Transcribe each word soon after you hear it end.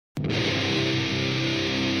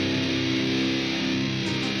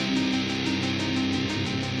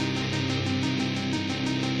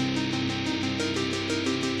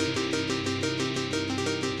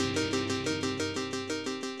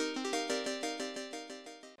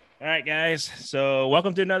All right, guys. So,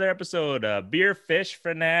 welcome to another episode of Beer Fish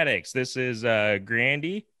Fanatics. This is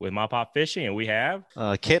Grandy with My Pop Fishing, and we have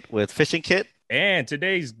Kit with Fishing Kit. and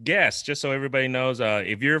today's guest. Just so everybody knows,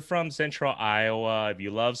 if you're from Central Iowa, if you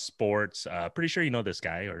love sports, pretty sure you know this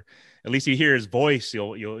guy, or at least you hear his voice.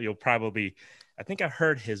 You'll probably. I think I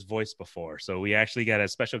heard his voice before. So we actually got a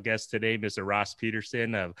special guest today, Mr. Ross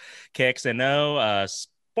Peterson of KXNO,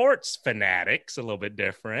 Sports Fanatics, a little bit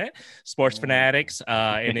different. Sports Fanatics.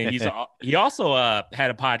 And then he also had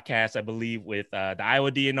a podcast, I believe, with the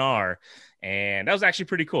Iowa DNR. And that was actually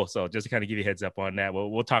pretty cool. So just to kind of give you a heads up on that,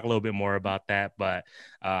 we'll talk a little bit more about that. But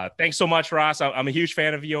thanks so much, Ross. I'm a huge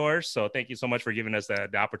fan of yours. So thank you so much for giving us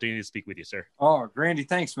the opportunity to speak with you, sir. Oh, Grandy,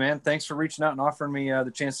 thanks, man. Thanks for reaching out and offering me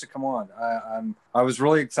the chance to come on. I was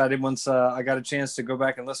really excited once I got a chance to go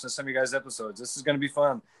back and listen to some of you guys' episodes. This is going to be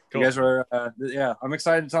fun. Cool. You guys were, I'm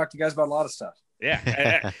excited to talk to you guys about a lot of stuff.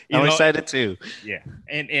 Yeah, I'm excited too. Yeah,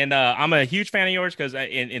 and I'm a huge fan of yours because,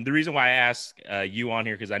 and the reason why I ask you on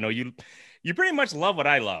here because I know you pretty much love what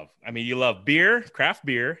I love. I mean, you love beer, craft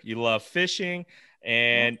beer, you love fishing,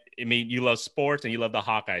 and I mean, you love sports and you love the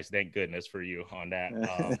Hawkeyes. Thank goodness for you on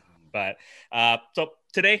that. So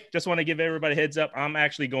today, just want to give everybody a heads up. I'm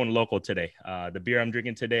actually going local today. The beer I'm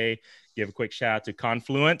drinking today, give a quick shout out to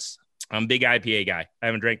Confluence. I'm a big IPA guy. I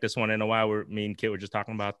haven't drank this one in a while. Me and Kit were just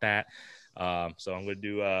talking about that. So I'm going to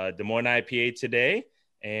do Des Moines IPA today.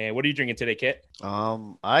 And what are you drinking today, Kit?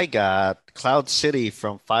 I got Cloud City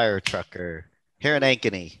from Fire Trucker here in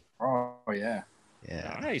Ankeny. Oh, yeah.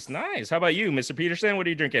 Yeah. Nice. How about you, Mr. Peterson? What are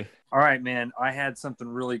you drinking? All right, man. I had something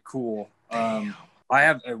really cool. I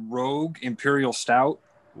have a Rogue Imperial Stout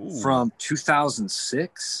from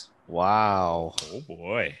 2006. Wow. Oh,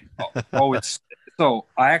 boy.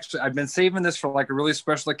 I've been saving this for like a really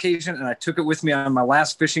special occasion, and I took it with me on my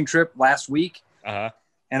last fishing trip last week.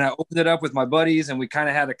 And I opened it up with my buddies, and we kind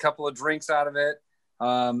of had a couple of drinks out of it.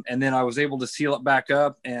 And then I was able to seal it back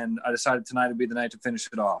up, and I decided tonight would be the night to finish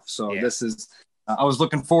it off. So This is, I was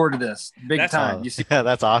looking forward to this big time. You see,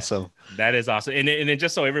 that's awesome. That is awesome. And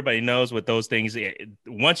just so everybody knows with those things,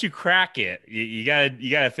 once you crack it, you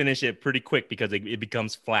gotta finish it pretty quick because it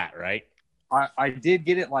becomes flat, right? I did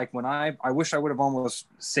get it like when I wish I would have almost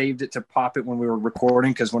saved it to pop it when we were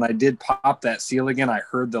recording, because when I did pop that seal again, I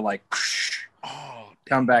heard the like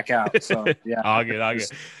come back out. So yeah, all good.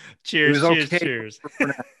 Cheers.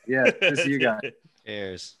 Yeah, this you guys.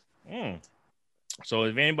 Cheers. So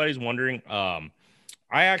if anybody's wondering,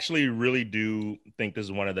 I actually really do think this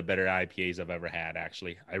is one of the better IPAs I've ever had.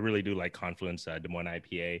 Actually, I really do like Confluence Des Moines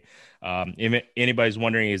IPA. If anybody's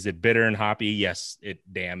wondering, is it bitter and hoppy? Yes, it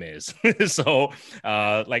damn is. So,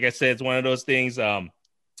 like I said, it's one of those things.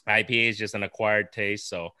 IPA is just an acquired taste.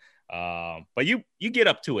 So, but you get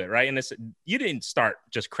up to it, right? And you didn't start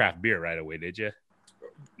just craft beer right away, did you?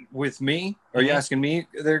 With me? Are you asking me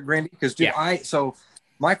there, Grandy? Because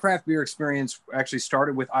my craft beer experience actually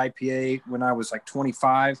started with IPA when I was like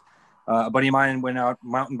 25. A buddy of mine went out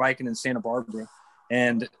mountain biking in Santa Barbara,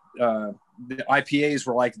 and the IPAs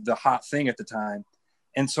were like the hot thing at the time.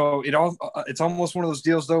 And so it's almost one of those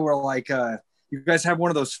deals though, where like you guys have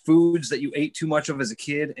one of those foods that you ate too much of as a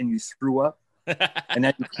kid and you threw up, and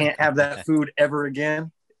then you can't have that food ever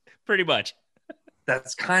again. Pretty much.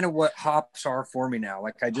 That's kind of what hops are for me now.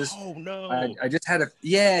 Like I just had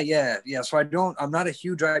So I'm not a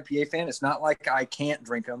huge IPA fan. It's not like I can't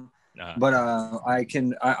drink them, but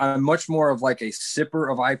I'm much more of like a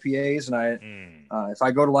sipper of IPAs. And if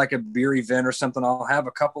I go to like a beer event or something, I'll have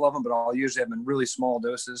a couple of them, but I'll usually have them in really small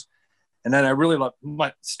doses. And then I really love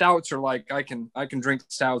my stouts. Are like I can drink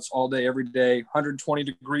stouts all day, every day, 120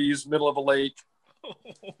 degrees, middle of a lake. Oh,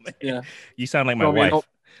 man. Yeah, you sound like my wife.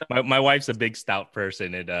 My wife's a big stout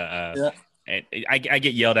person, and I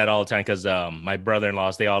get yelled at all the time because my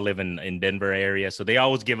brother-in-laws, they all live in Denver area, so they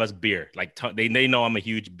always give us beer. Like they know I'm a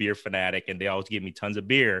huge beer fanatic, and they always give me tons of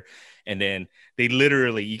beer. And then they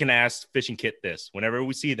literally, you can ask Fishing Kit this. Whenever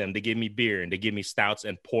we see them, they give me beer and they give me stouts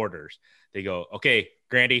and porters. They go, "Okay,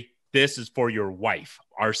 Grandy, this is for your wife,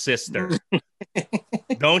 our sister.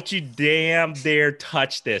 Don't you damn dare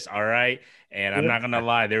touch this, all right?" And I'm not gonna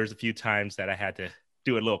lie, there was a few times that I had to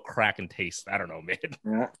do a little crack and taste. I don't know, man.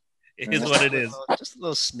 Yeah. It is what it is. Just a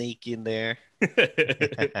little snake in there.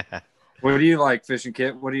 What do you like, Fishing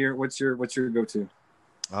Kit? What's your go-to?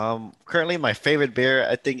 Currently my favorite beer,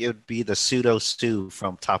 I think it would be the Pseudo Stew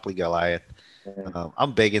from Toppling Goliath.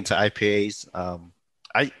 I'm big into IPAs.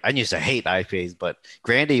 I used to hate IPAs, but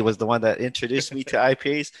Grandy was the one that introduced me to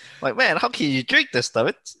IPAs. I'm like, man, how can you drink this stuff?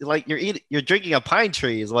 It's like you're drinking a pine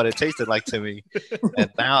tree is what it tasted like to me.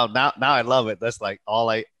 And now I love it. That's all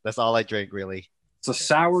I drink really. So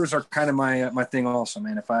sours are kind of my thing also,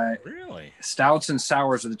 man. Really, stouts and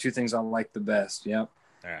sours are the two things I like the best. Yep.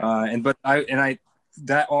 all right. I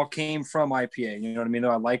that all came from IPA. You know what I mean?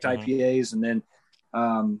 I liked IPAs, and then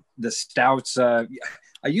the stouts. I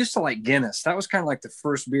used to like Guinness. That was kind of like the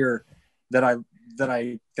first beer that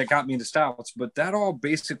got me into stouts. But that all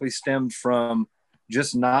basically stemmed from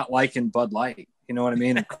just not liking Bud Light. You know what I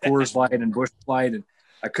mean? And Coors Light and Busch Light, and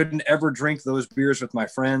I couldn't ever drink those beers with my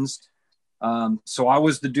friends. So I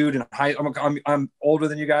was the dude in I'm older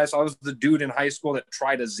than you guys. So I was the dude in high school that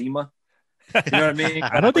tried a Zima. You know what I mean?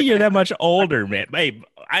 I don't think you're that much older, man. Hey,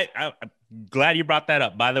 I'm glad you brought that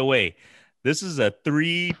up. By the way, this is a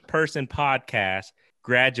 3-person podcast,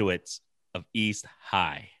 graduates of East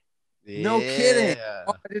High. No kidding.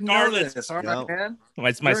 Oh, I didn't know this. All right, man.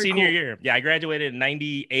 It's my senior year. Yeah, I graduated in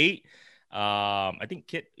 98. I think,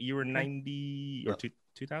 Kit, you were 90 or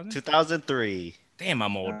 2000? 2003. Damn,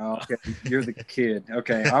 I'm old. Oh, okay. You're the kid.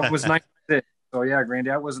 Okay. I was 96. So, yeah,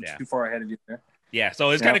 Grandy, I wasn't too far ahead of you there. Yeah, so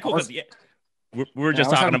it's kind of cool. We were just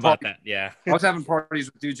talking about that. Yeah. I was having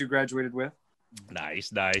parties with dudes you graduated with.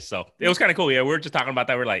 Nice. So it was kind of cool. Yeah, we were just talking about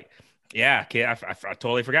that. We're like, yeah, kid, I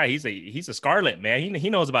totally forgot. He's a Scarlet, man. He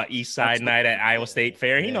knows about East Side Night at Iowa State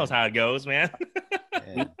Fair. He knows how it goes, man.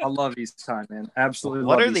 I love East Side, man. Absolutely.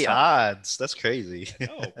 What are the odds? That's crazy.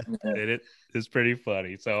 It's pretty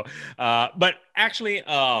funny. So, but actually,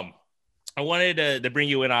 I wanted to bring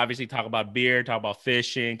you in, obviously, talk about beer, talk about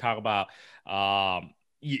fishing, talk about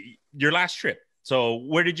your last trip. So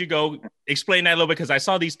where did you go? Explain that a little bit, because I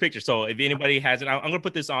saw these pictures. So if anybody has it, I'm going to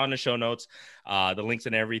put this on the show notes, the links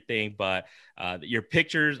and everything. But your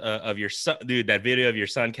pictures of your son, dude, that video of your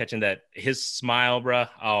son catching his smile, bro.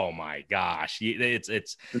 Oh my gosh,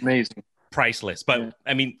 it's amazing, priceless. But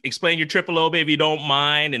I mean, explain your trip a little bit if you don't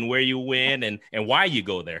mind, and where you went and why you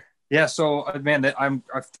go there. Yeah. So man,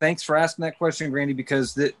 thanks for asking that question, Grandy,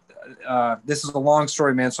 because this is a long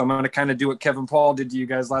story, man. So I'm going to kind of do what Kevin Paul did to you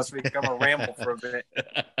guys last week. I'm going to ramble for a bit.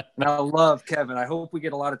 And I love Kevin. I hope we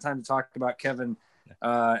get a lot of time to talk about Kevin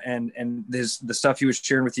and the stuff he was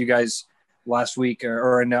sharing with you guys last week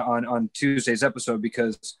or on Tuesday's episode,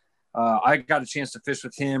 because I got a chance to fish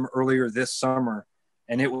with him earlier this summer,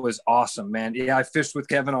 and it was awesome, man. Yeah, I fished with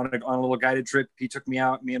Kevin on a little guided trip. He took me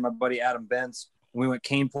out, me and my buddy Adam Bentz. We went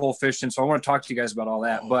cane pole fishing. So I want to talk to you guys about all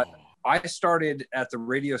that. But I started at the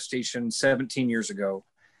radio station 17 years ago,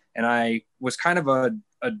 and I was kind of a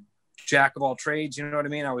jack of all trades. You know what I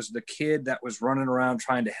mean? I was the kid that was running around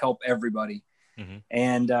trying to help everybody. Mm-hmm.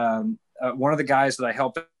 And one of the guys that I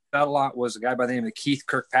helped out a lot was a guy by the name of Keith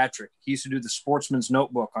Kirkpatrick. He used to do the Sportsman's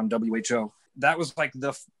Notebook on WHO. That was like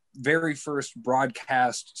the very first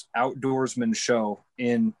broadcast outdoorsman show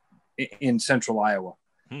in central Iowa.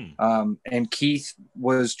 And Keith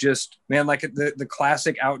was just, man, like the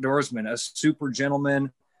classic outdoorsman, a super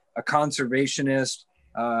gentleman, a conservationist,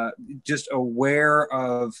 just aware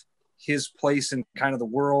of his place in kind of the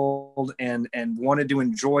world and wanted to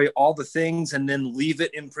enjoy all the things and then leave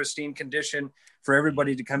it in pristine condition for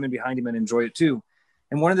everybody to come in behind him and enjoy it too.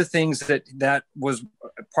 And one of the things that was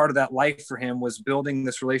part of that life for him was building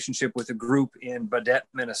this relationship with a group in Baudette,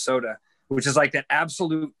 Minnesota, which is like that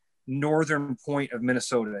absolute northern point of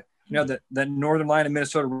Minnesota. You know, that northern line of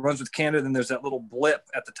Minnesota runs with Canada, and there's that little blip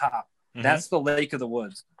at the top. Mm-hmm. That's the Lake of the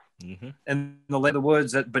Woods. Mm-hmm. And the Lake of the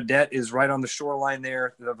Woods at Baudette is right on the shoreline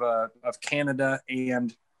there of Canada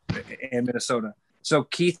and Minnesota. So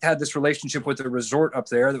Keith had this relationship with a resort up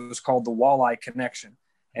there that was called the Walleye Connection.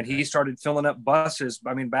 And he started filling up buses.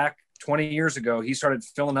 I mean, back 20 years ago, he started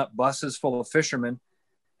filling up buses full of fishermen,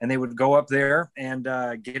 and they would go up there and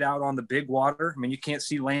get out on the big water. I mean, you can't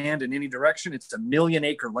see land in any direction. It's a 1 million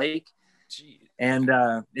acre lake. Jeez. And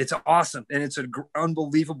it's awesome. And it's an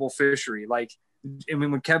unbelievable fishery. Like, I mean,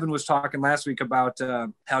 when Kevin was talking last week about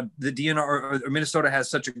how the DNR or Minnesota has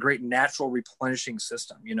such a great natural replenishing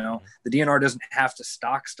system, you know, the DNR doesn't have to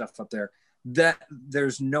stock stuff up there. That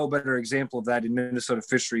there's no better example of that in Minnesota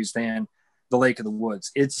fisheries than the Lake of the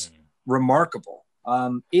Woods. It's remarkable.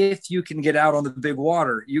 If you can get out on the big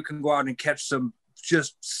water, you can go out and catch some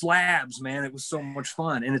just slabs, man. It was so much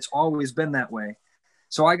fun. And it's always been that way.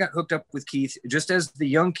 So I got hooked up with Keith just as the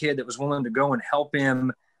young kid that was willing to go and help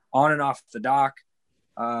him on and off the dock.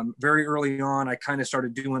 Very early on, I kind of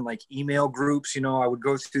started doing like email groups. You know, I would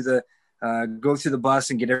go through the bus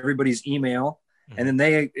and get everybody's email. And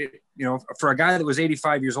then for a guy that was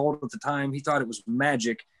 85 years old at the time, he thought it was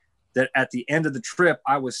magic that at the end of the trip,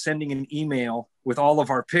 I was sending an email with all of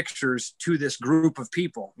our pictures to this group of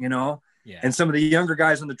people, you know, Yeah. And some of the younger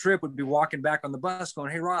guys on the trip would be walking back on the bus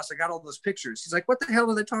going, "Hey, Ross, I got all those pictures." He's like, "What the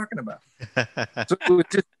hell are they talking about?" So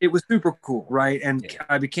it was super cool, right? And yeah.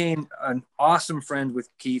 I became an awesome friend with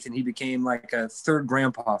Keith, and he became like a third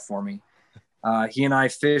grandpa for me. He and I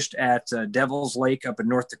fished at Devil's Lake up in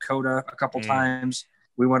North Dakota a couple times.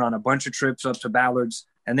 We went on a bunch of trips up to Ballards.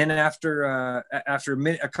 And then after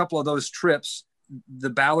a couple of those trips, the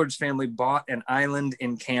Ballards family bought an island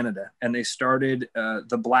in Canada, and they started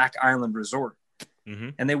the Black Island Resort. Mm-hmm.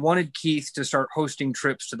 And they wanted Keith to start hosting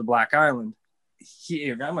trips to the Black Island.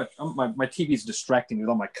 My TV's distracting with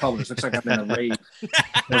all my colors. Looks like I'm in a raid.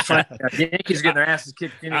 The Yankees getting their asses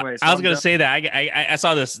kicked anyway. So I was going to say that. I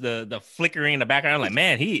saw the flickering in the background. I'm like,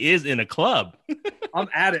 man, he is in a club. I'm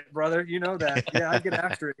at it, brother. You know that. Yeah, I get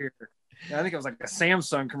after it here. Yeah, I think it was like a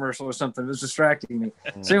Samsung commercial or something. It was distracting me.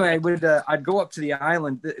 So anyway, I'd go up to the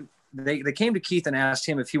island. They came to Keith and asked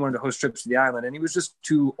him if he wanted to host trips to the island, and he was just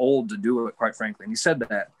too old to do it, quite frankly. And he said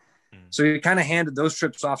that. So he kind of handed those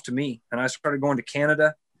trips off to me, and I started going to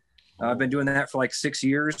Canada. I've been doing that for like 6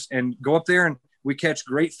 years, and go up there and we catch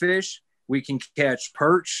great fish. We can catch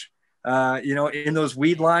perch, in those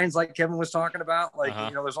weed lines like Kevin was talking about. Like,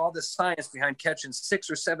 there's all this science behind catching 6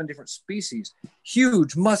 or 7 different species.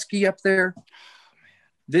 Huge muskie up there.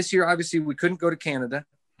 This year, obviously, we couldn't go to Canada.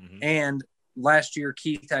 Mm-hmm. And last year,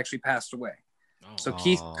 Keith actually passed away. So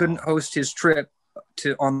Keith couldn't host his trip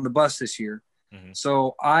on the bus this year. Mm-hmm.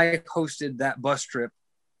 So I hosted that bus trip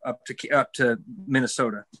up to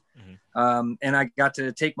Minnesota. Mm-hmm. And I got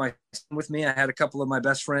to take my son with me. I had a couple of my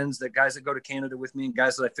best friends, the guys that go to Canada with me, and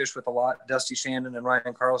guys that I fish with a lot, Dusty Shannon and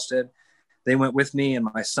Ryan Carlstead. They went with me and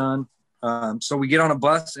my son. So we get on a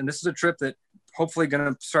bus, and this is a trip that hopefully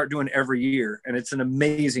going to start doing every year. And it's an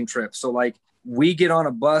amazing trip. So like we get on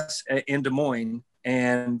a bus in Des Moines,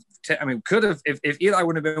 and could have, if Eli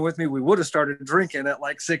wouldn't have been with me, we would have started drinking at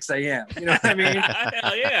like 6 a.m. You know what I mean?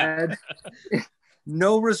 Hell yeah.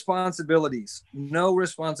 No responsibilities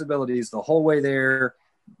the whole way there.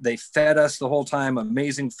 They fed us the whole time,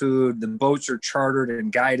 amazing food. The boats are chartered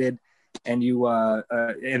and guided, and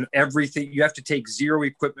and everything. You have to take zero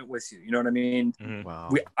equipment with you. You know what I mean? Mm-hmm.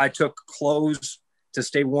 Wow. I took clothes to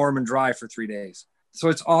stay warm and dry for 3 days. So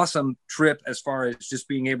it's awesome trip as far as just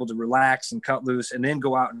being able to relax and cut loose and then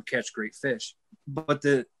go out and catch great fish. But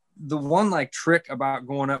the one like trick about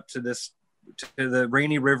going up to the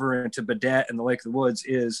Rainy River and to Baudette and the Lake of the Woods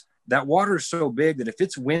is that water is so big that if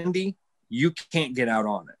it's windy, you can't get out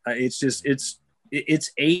on it.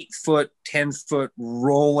 It's 8 foot, 10 foot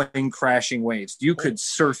rolling, crashing waves. You could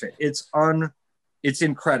surf it. It's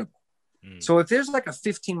incredible. So if there's like a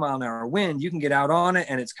 15-mile-an-hour wind, you can get out on it,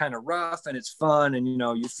 and it's kind of rough and it's fun, and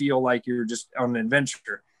you feel like you're just on an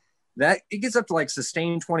adventure. That it gets up to like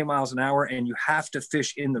sustained 20 miles an hour, and you have to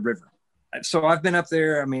fish in the river. So I've been up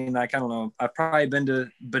there. I mean, like, I don't know, I've probably been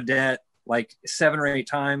to Baudette like 7 or 8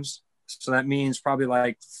 times. So that means probably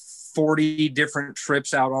like 40 different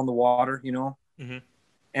trips out on the water, Mm-hmm.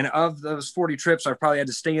 And of those 40 trips, I've probably had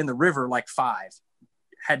to stay in the river like 5,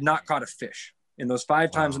 had not caught a fish. In those 5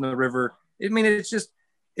 times in the river, I mean,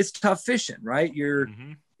 it's tough fishing, right? You're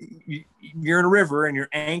in a river and you're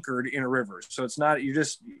anchored in a river. So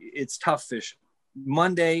it's tough fishing.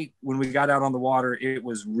 Monday, when we got out on the water, it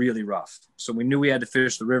was really rough. So we knew we had to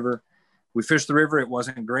fish the river. We fished the river. It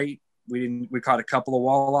wasn't great. We caught a couple of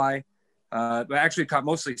walleye. But actually caught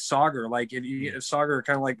mostly sauger. Like sauger are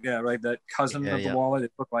kind of like, right, that cousin of the walleye. They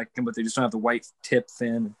look like them, but they just don't have the white tip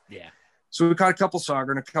fin. Yeah. So we caught a couple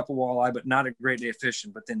sauger and a couple walleye, but not a great day of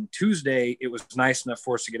fishing. But then Tuesday, it was nice enough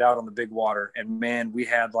for us to get out on the big water. And man, we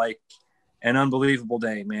had like an unbelievable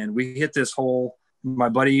day, man. We hit this hole. My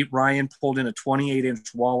buddy Ryan pulled in a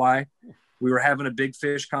 28-inch walleye. We were having a big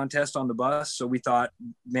fish contest on the bus. So we thought,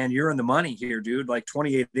 man, you're in the money here, dude. Like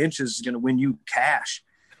 28 inches is going to win you cash.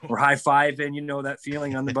 We're high-fiving, that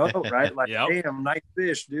feeling on the boat, right? Like, damn, nice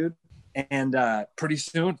fish, dude. And pretty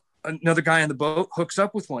soon, another guy on the boat hooks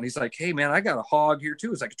up with one. He's like, hey, man, I got a hog here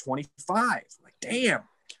too. It's like a 25. I'm like, damn,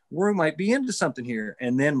 we might be into something here.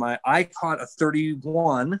 And then I caught a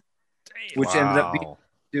 31, which ended up being,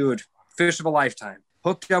 dude, fish of a lifetime.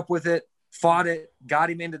 Hooked up with it, fought it, got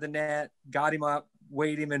him into the net, got him up,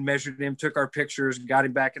 weighed him and measured him, took our pictures, got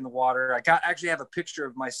him back in the water. I actually have a picture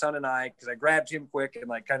of my son and I, because I grabbed him quick and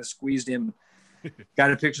like kind of squeezed him,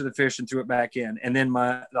 got a picture of the fish and threw it back in. And then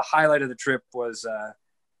the highlight of the trip was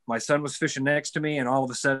my son was fishing next to me, and all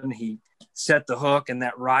of a sudden he set the hook and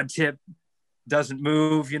that rod tip doesn't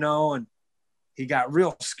move, and he got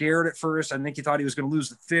real scared at first. I think he thought he was going to lose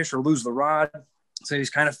the fish or lose the rod. So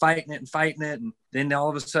he's kind of fighting it. And then all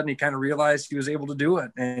of a sudden he kind of realized he was able to do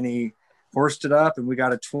it. And he horsed it up, and we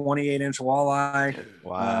got a 28-inch walleye.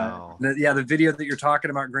 Wow. The video that you're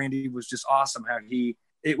talking about, Grandy, was just awesome. How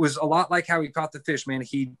it was a lot like how he caught the fish, man.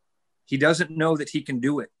 He doesn't know that he can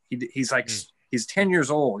do it. He's like, he's 10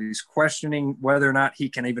 years old. He's questioning whether or not he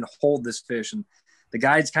can even hold this fish. And the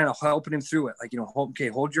guide's kind of helping him through it. Like,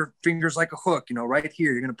 hold your fingers like a hook, right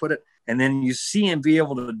here, you're going to put it. And then you see him be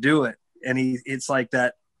able to do it. And it's like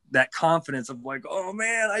that confidence of like, oh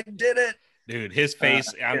man, I did it. Dude, his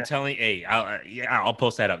face, I'm telling you, hey, I'll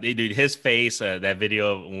post that up. Dude, his face, that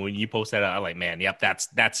video, when you post that up, I'm like, man, yep,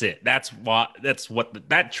 that's it. That's what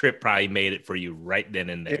that trip probably made it for you right then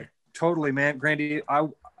and there. Totally, man. Grandy,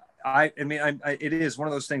 I mean, it is one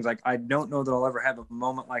of those things. Like, I don't know that I'll ever have a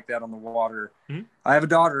moment like that on the water. Mm-hmm. I have a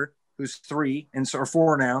daughter who's 3 or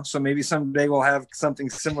 4 now, so maybe someday we'll have something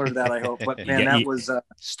similar to that. I hope. But man, that was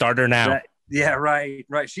start her now. Yeah, right.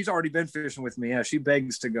 She's already been fishing with me. Yeah, she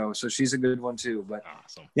begs to go, so she's a good one too. But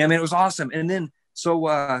awesome. Yeah, man, it was awesome. And then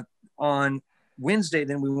on Wednesday,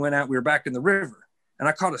 then we went out. We were back in the river, and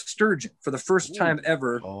I caught a sturgeon for the first time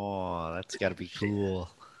ever. Oh, that's got to be cool.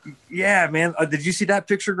 Yeah, man. Did you see that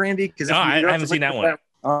picture, Grandy? Because I haven't seen that one.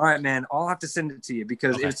 All right, man. I'll have to send it to you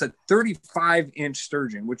because it's a 35-inch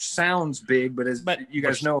sturgeon, which sounds big, but you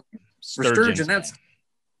guys know, for sturgeon, that's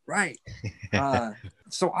right.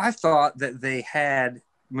 So I thought that they had.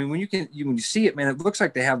 I mean, when you see it, man, it looks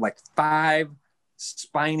like they have like 5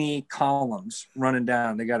 spiny columns running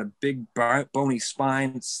down. They got a big bony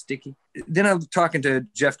spine, it's sticky. Then I'm talking to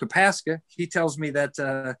Jeff Kapaska. He tells me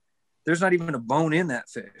that. There's not even a bone in that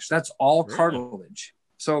fish. That's all cartilage.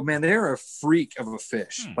 So, man, they're a freak of a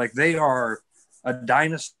fish. Like, they are a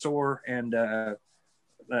dinosaur and a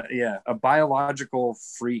biological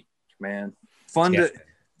freak, man. Fun to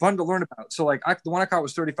learn about. So, like, the one I caught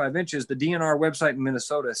was 35 inches. The DNR website in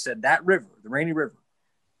Minnesota said that river, the Rainy River,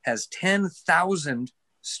 has 10,000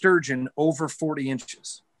 sturgeon over 40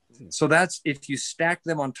 inches. So that's, if you stack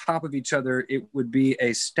them on top of each other, it would be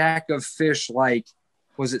a stack of fish like,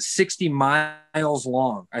 was it 60 miles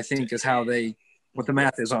long, I think is what the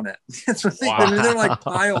math is on that. That's what I mean, they're like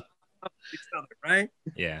piled on each other, right?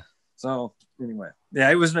 Yeah. So anyway,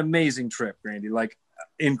 yeah, it was an amazing trip, Grandy, like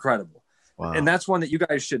incredible. Wow. And that's one that you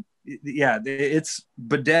guys should, it's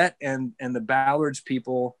Baudette and the Ballards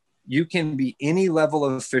people. You can be any level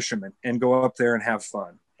of fisherman and go up there and have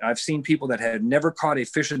fun. I've seen people that had never caught a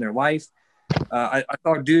fish in their life. I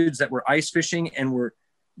saw dudes that were ice fishing and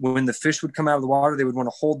when the fish would come out of the water, they would want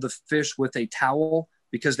to hold the fish with a towel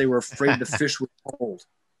because they were afraid the fish would cold.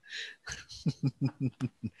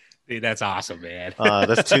 Dude, that's awesome, man.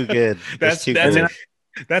 That's too good. That's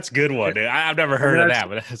a good one, dude. I've never heard of that,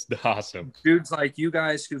 but that's awesome. Dudes like you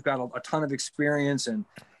guys who've got a ton of experience, and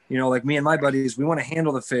like me and my buddies, we want to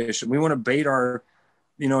handle the fish and we want to bait our,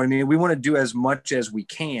 we want to do as much as we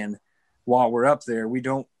can while we're up there. We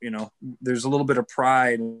don't, there's a little bit of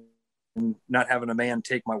pride and not having a man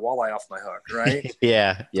take my walleye off my hook, right?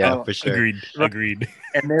 yeah, for sure. Agreed.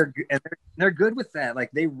 And they're good with that.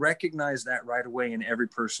 Like, they recognize that right away in every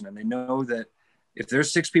person, and they know that if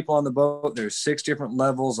there's 6 people on the boat, there's 6 different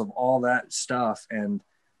levels of all that stuff, and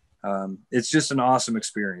it's just an awesome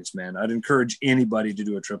experience, man. I'd encourage anybody to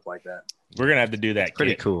do a trip like that. We're gonna have to do that.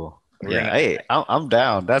 Pretty cool. I'm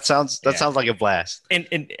down. That sounds like a blast.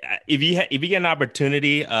 And if you get an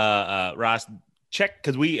opportunity, Ross, check,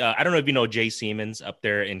 because I don't know if you know Jay Siemens up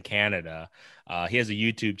there in Canada. He has a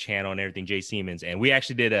YouTube channel and everything, Jay Siemens, and we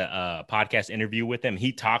actually did a podcast interview with him.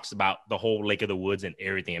 He talks about the whole Lake of the Woods and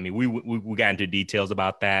everything. I mean, we got into details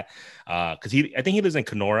about that because I think he lives in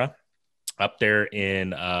Kenora, up there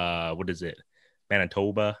in what is it,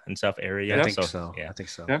 Manitoba and stuff area. I think so. Yeah, I think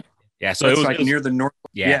so. Yeah, so it was near the north.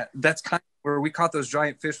 Yeah, that's kind of where we caught those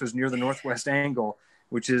giant fish, was near the northwest angle,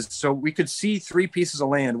 which is so we could see 3 pieces of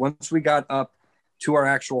land once we got up to our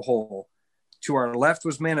actual hole. To our left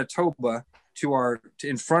was Manitoba.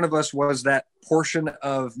 In front of us was that portion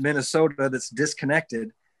of Minnesota that's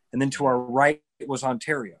disconnected, and then to our right was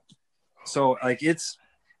Ontario. So like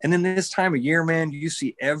and then this time of year, man, you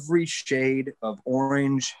see every shade of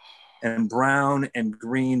orange and brown and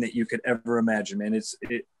green that you could ever imagine, man.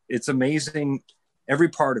 It's amazing, every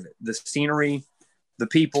part of it, the scenery, the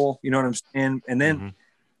people, you know what I'm saying? And then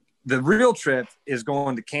the real trip is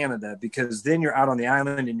going to Canada, because then you're out on the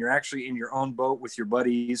island and you're actually in your own boat with your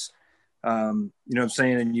buddies. You know what I'm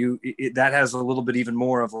saying? And that has a little bit even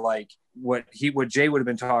more of like what Jay would have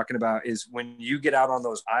been talking about, is when you get out on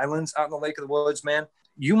those islands out in the Lake of the Woods, man,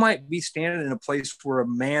 you might be standing in a place where a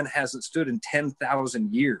man hasn't stood in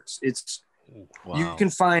 10,000 years. Wow. You can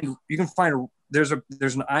find there's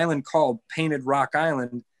an island called Painted Rock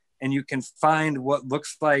Island, and you can find what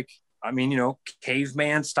looks like I mean,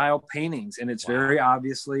 caveman style paintings, and it's very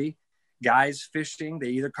obviously guys fishing. They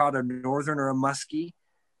either caught a northern or a muskie.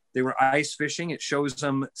 They were ice fishing. It shows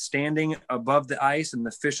them standing above the ice and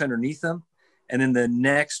the fish underneath them. And then the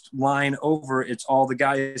next line over, it's all the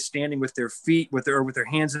guys standing with their feet with their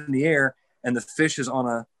hands in the air, and the fish is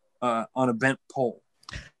on a bent pole.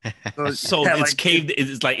 So it's caved.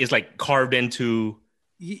 It's like carved into.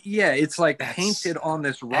 Yeah, it's like painted on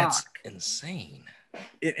this rock. That's insane.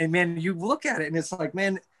 And man, you look at it and it's like,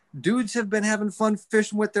 man, dudes have been having fun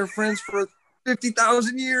fishing with their friends for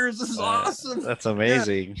 50,000 years. This is awesome. That's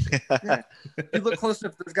amazing. Yeah. You look close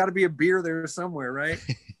enough, there's got to be a beer there somewhere, right?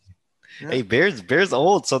 Yeah. Hey, beer's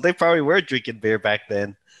old, so they probably were drinking beer back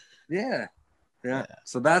then. Yeah.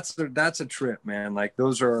 So that's a trip, man. Like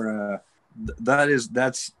those are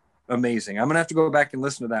that's amazing. I'm gonna have to go back and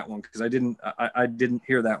listen to that one because I didn't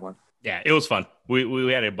hear that one. Yeah, it was fun.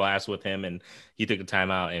 We had a blast with him, and he took the time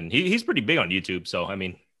out, and he's pretty big on YouTube. So I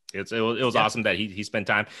mean, it was awesome that he spent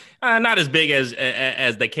time. Not as big as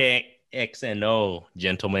the KXNO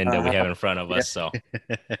gentleman that we have in front of us. So,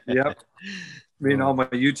 yep, all my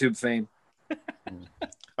YouTube fame.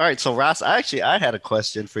 All right, so Ross, I had a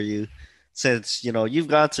question for you. Since you've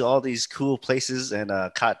gone to all these cool places and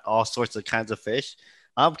caught all sorts of kinds of fish,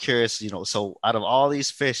 I'm curious. So out of all these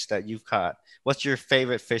fish that you've caught, what's your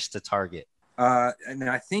favorite fish to target? And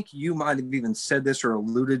I think you might have even said this or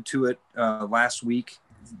alluded to it last week.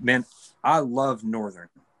 Man, I love northern.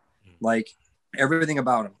 Like everything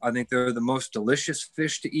about them. I think they're the most delicious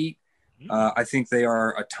fish to eat. I think they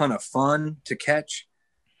are a ton of fun to catch.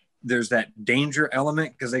 There's that danger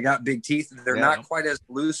element because they got big teeth. They're not quite as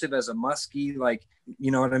elusive as a muskie. Like,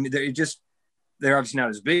 you know what I mean? They're obviously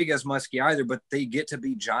not as big as muskie either, but they get to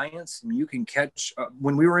be giants. And you can catch.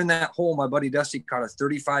 When we were in that hole, my buddy Dusty caught a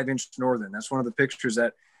 35-inch northern. That's one of the pictures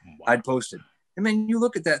that I'd posted. And man, you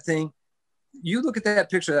look at that thing. You look at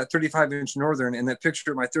that picture of that 35-inch northern and that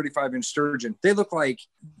picture of my 35-inch sturgeon. They look like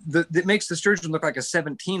that makes the sturgeon look like a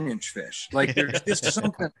 17-inch fish. Like there's just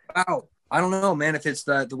something about. I don't know, man, if it's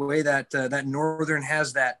the way that that northern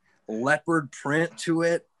has that leopard print to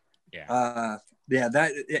it.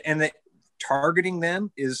 That targeting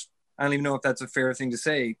them is, I don't even know if that's a fair thing to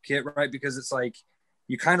say, Kit, right? Because it's like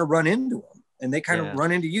you kind of run into them and they kind of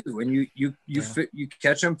run into you, and you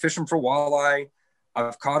catch them fishing for walleye.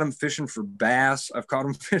 I've caught them fishing for bass. I've caught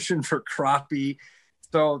them fishing for crappie.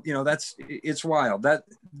 So, it's wild.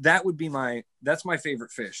 That would be that's my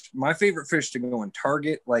favorite fish. My favorite fish to go and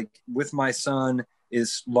target, like with my son,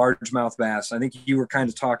 is largemouth bass. I think you were kind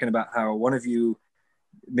of talking about how one of you,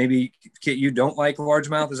 maybe Kit, you don't like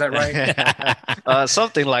largemouth. Is that right?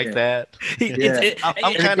 Something like that.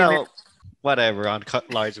 I'm kind of whatever on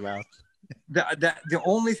largemouth. The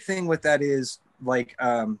only thing with that is like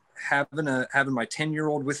having my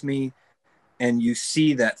 10-year-old with me. And you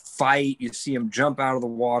see that fight, you see them jump out of the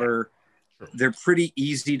water. Sure. They're pretty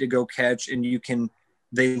easy to go catch, and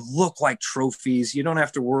they look like trophies. You don't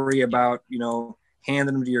have to worry about,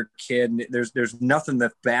 handing them to your kid. There's nothing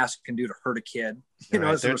that bass can do to hurt a kid. They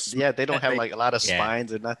don't have like a lot of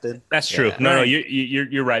spines or nothing. That's true. No,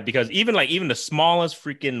 you're right, because even the smallest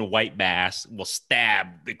freaking white bass will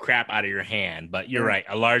stab the crap out of your hand. But you're right,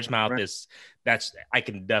 a largemouth is. I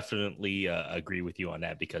can definitely agree with you on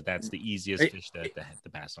that, because that's the easiest fish to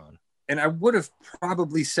pass on. And I would have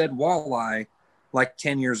probably said walleye like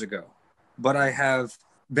 10 years ago, but I have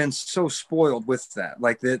been so spoiled with that.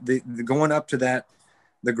 Like the going up to that,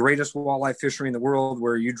 the greatest walleye fishery in the world,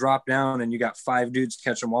 where you drop down and you got 5 dudes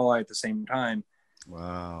catching walleye at the same time.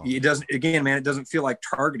 Wow. It doesn't feel like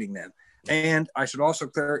targeting them. And I should also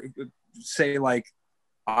say, like,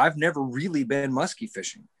 I've never really been muskie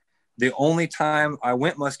fishing. The only time I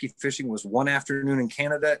went muskie fishing was one afternoon in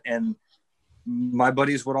Canada, and my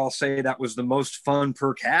buddies would all say that was the most fun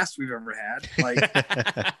per cast we've ever had.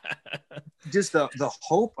 Like, just the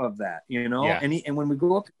hope of that, Yeah. And when we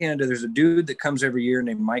go up to Canada, there's a dude that comes every year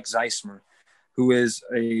named Mike Zeismer, who is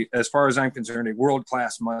as far as I'm concerned, a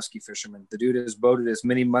world-class muskie fisherman. The dude has boated as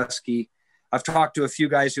many muskie. I've talked to a few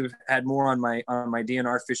guys who've had more on my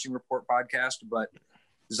DNR Fishing Report podcast, but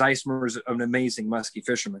Zeismer is an amazing muskie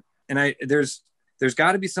fisherman. And there's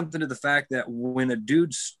got to be something to the fact that when a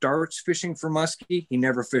dude starts fishing for muskie, he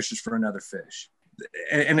never fishes for another fish.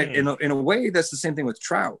 And in a way, that's the same thing with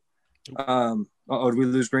trout. Did we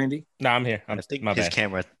lose Brandy? No, I'm here. I think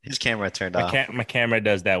his camera turned off. My camera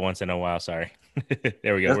does that once in a while. Sorry.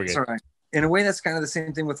 There we go. We're good. All right. In a way, that's kind of the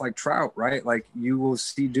same thing with like trout, right? Like you will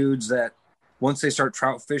see dudes that once they start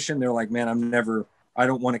trout fishing, they're like, man, I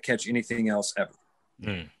don't want to catch anything else ever.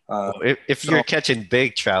 If you're catching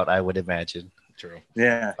big trout, I would imagine. True.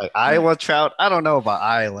 Yeah. Like Iowa trout, I don't know about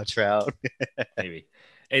Iowa trout. Maybe.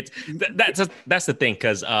 That's the thing,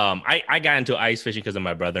 because I got into ice fishing because of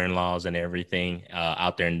my brother-in-laws and everything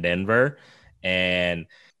out there in Denver, and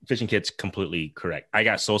Fishing Kit's completely correct. I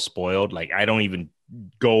got so spoiled, like I don't even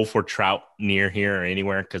go for trout near here or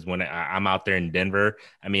anywhere, because when I'm out there in Denver,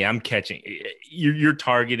 I mean I'm catching, you're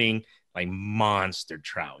targeting like monster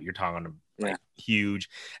trout. You're talking like huge.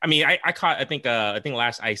 I mean I caught, I think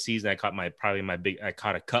last ice season I caught I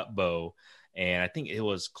caught a cut bow. And I think it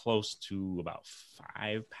was close to about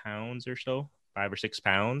 5 pounds or so, 5 or 6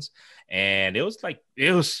 pounds. And it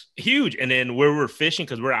was huge. And then where we're fishing,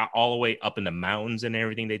 because we're out all the way up in the mountains and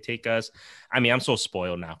everything, they take us. I mean, I'm so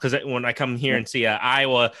spoiled now, because when I come here and see a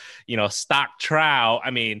Iowa, stock trout,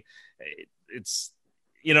 I mean, it's,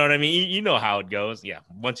 you know what I mean? You know how it goes. Yeah.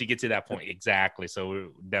 Once you get to that point. Exactly. So we're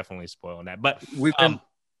definitely spoiling that. But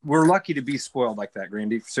we're lucky to be spoiled like that,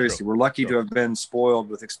 Grandy. Seriously, we're lucky to have been spoiled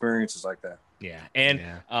with experiences like that. Yeah. And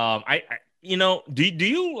I do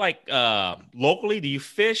you like locally? Do you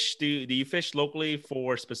fish? Do you fish locally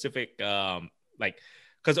for specific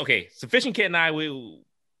because so Fishing Kit and I, we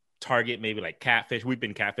target maybe like catfish. We've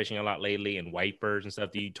been catfishing a lot lately, and wipers and stuff.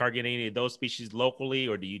 Do you target any of those species locally,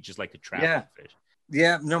 or do you just like to travel fish?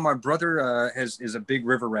 Yeah, no, my brother is a big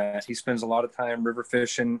river rat. He spends a lot of time river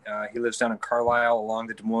fishing. He lives down in Carlisle along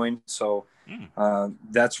the Des Moines. So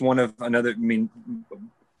that's one of another. I mean,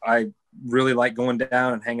 I really like going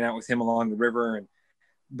down and hanging out with him along the river.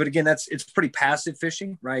 But again, it's pretty passive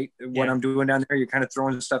fishing, right? Yeah. What I'm doing down there, you're kind of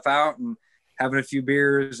throwing stuff out and having a few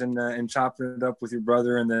beers and chopping it up with your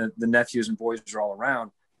brother, and the nephews and boys are all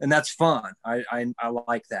around. And that's fun. I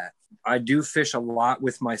like that. I do fish a lot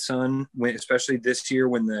with my son, especially this year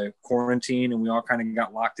when the quarantine and we all kind of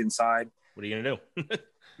got locked inside. What are you going to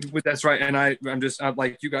do? That's right. And I'm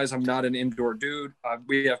like you guys, I'm not an indoor dude.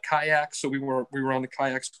 We have kayaks. So we were on the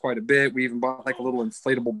kayaks quite a bit. We even bought like a little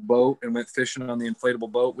inflatable boat and went fishing on the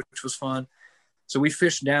inflatable boat, which was fun. So we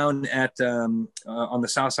fished down at on the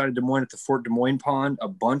south side of Des Moines at the Fort Des Moines Pond a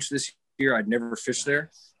bunch this year. I'd never fished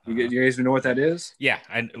there. You guys know what that is? Yeah,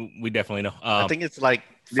 we definitely know. I think it's like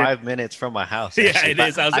 5 minutes from my house. Yeah, it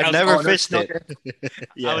is. I've never fished it.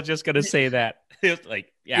 I was just gonna say that. It was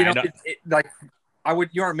like, yeah,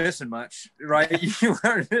 you aren't missing much, right?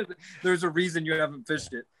 There's a reason you haven't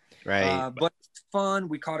fished it, right? But it's fun.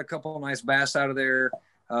 We caught a couple of nice bass out of there.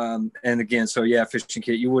 And again, so yeah, Fishing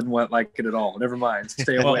Kit, you wouldn't like it at all. Never mind.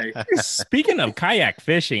 Stay away. Speaking of kayak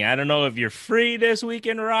fishing, I don't know if you're free this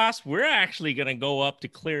weekend, Ross. We're actually going to go up to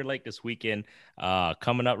Clear Lake this weekend,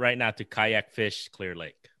 coming up right now to kayak fish Clear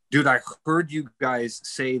Lake. Dude, I heard you guys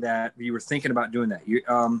say that you were thinking about doing that.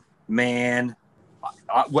 Man,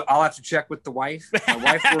 I'll have to check with the wife. My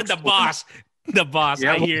wife works the boss.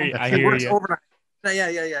 Yeah, I hear you. Overnight.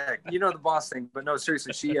 Yeah. You know the boss thing, but no,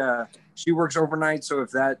 seriously, she works overnight. So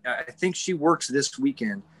I think she works this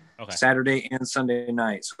weekend, Saturday and Sunday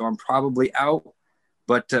night. So I'm probably out.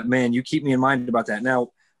 But man, you keep me in mind about that.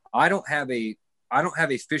 Now, I don't have a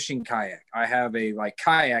fishing kayak. I have a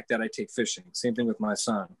kayak that I take fishing. Same thing with my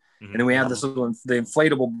son. Mm-hmm. And then we have the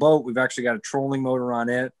inflatable boat. We've actually got a trolling motor on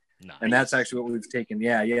it, and that's actually what we've taken.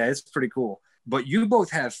 Yeah, it's pretty cool. But you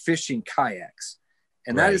both have fishing kayaks,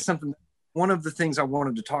 and that is something. One of the things I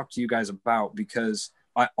wanted to talk to you guys about, because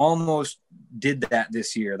I almost did that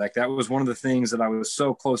this year. Like that was one of the things that I was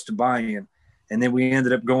so close to buying. And then we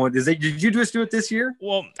ended up going, did you just do it this year?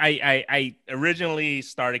 Well, I originally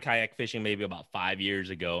started kayak fishing maybe about 5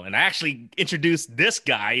 years ago. And I actually introduced this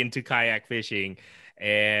guy into kayak fishing,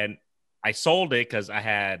 and I sold it because I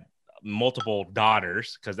had multiple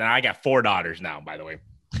daughters, because I got 4 daughters now, by the way.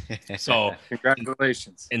 So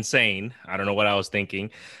congratulations. Insane. I don't know what I was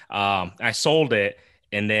thinking. I sold it,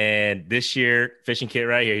 and then this year, Fishing Kit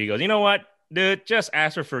right here, he goes, you know what, dude, just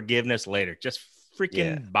ask for forgiveness later. Just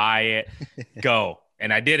freaking buy it. Go.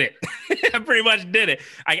 And I did it. I pretty much did it.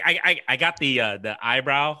 I got the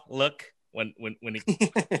eyebrow look when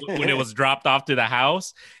it was dropped off to the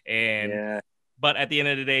house. And but at the end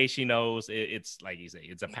of the day, she knows it's like you say,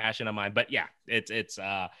 it's a passion of mine. But yeah,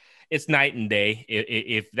 it's night and day.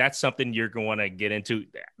 If that's something you're going to get into,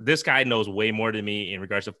 this guy knows way more than me in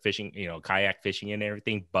regards to fishing, kayak fishing and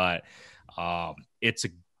everything. But it's a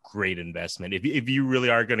great investment. If you really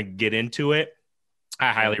are going to get into it,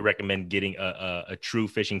 I highly recommend getting a true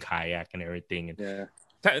fishing kayak and everything.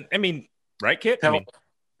 And I mean, right, Kit?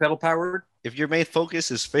 Pedal powered. If your main focus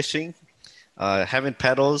is fishing, having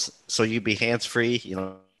pedals so you be hands free,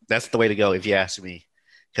 that's the way to go. If you ask me,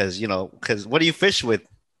 because what do you fish with?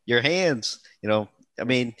 Your hands, I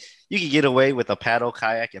mean, you can get away with a paddle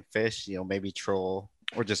kayak and fish, maybe troll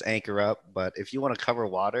or just anchor up. But if you want to cover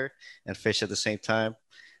water and fish at the same time,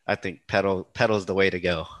 I think pedal's the way to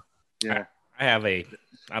go. Yeah.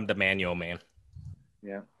 I'm the manual man.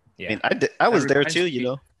 Yeah. Yeah. I mean, I was there too, you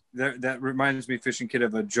know. That reminds me, Fishing Kid,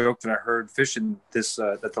 of a joke that I heard fishing this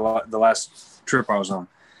at the last trip I was on.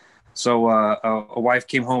 So a wife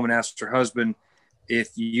came home and asked her husband, if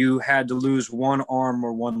you had to lose one arm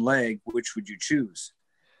or one leg, which would you choose?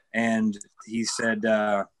 And he said,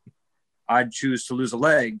 I'd choose to lose a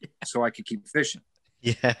leg so I could keep fishing.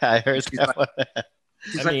 Yeah, I heard that one.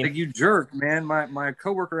 She's like, you jerk, man. My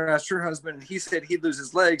coworker asked her husband, and he said he'd lose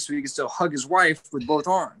his leg so he could still hug his wife with both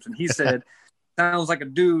arms. And he said, sounds like a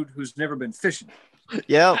dude who's never been fishing.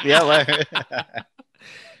 Yeah.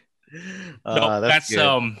 No,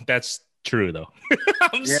 that's true though.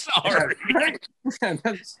 I'm sorry. Right.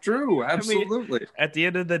 That's true. Absolutely. I mean, at the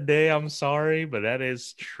end of the day, I'm sorry, but that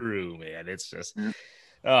is true, man. It's just,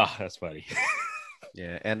 that's funny.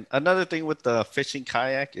 Yeah, and another thing with the fishing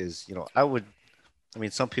kayak is, you know,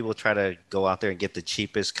 some people try to go out there and get the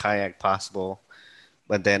cheapest kayak possible,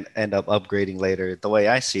 but then end up upgrading later. The way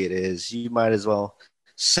I see it is you might as well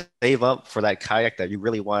save up for that kayak that you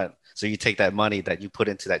really want. So you take that money that you put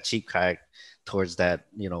into that cheap kayak towards that,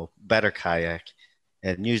 you know, better kayak.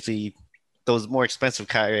 And usually those more expensive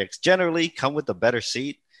kayaks generally come with a better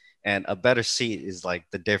seat, and a better seat is like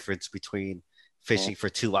the difference between fishing for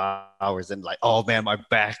 2 hours and like, oh man, my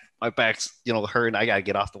back's, you know, hurting. I gotta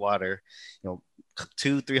get off the water. You know,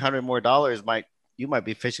 $200-300 more you might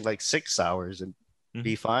be fishing like 6 hours and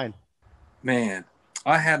be fine. Man,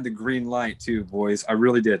 I had the green light too, boys. I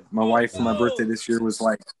really did. My wife for my birthday this year was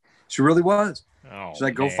like, she really was. She's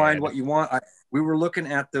like, go find what you want. We were looking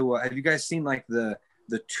at have you guys seen like the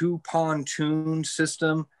two pontoon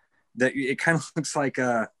system that it kind of looks like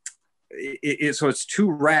so it's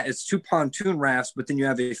two pontoon rafts, but then you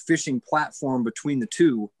have a fishing platform between the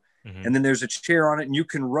two. Mm-hmm. And then there's a chair on it and you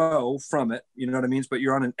can row from it. You know what I mean? But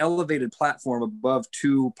you're on an elevated platform above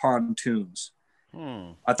two pontoons.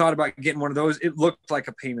 I thought about getting one of those. It looked like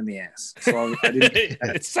a pain in the ass. So I didn't.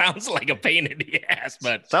 It sounds like a pain in the ass,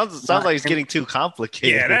 but sounds like it's getting too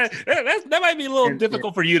complicated. Yeah, that might be a little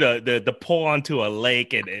difficult for you to pull onto a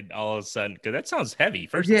lake and all of a sudden, because that sounds heavy.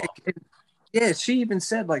 First of all. Yeah, she even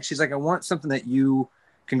said, like, she's like, I want something that you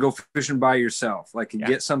can go fishing by yourself, like, and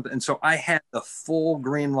get something. And so I had the full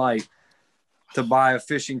green light to buy a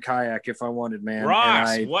fishing kayak if I wanted, man.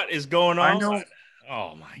 Ross, what is going on? I know.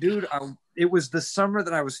 Oh my dude, it was the summer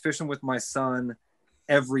that I was fishing with my son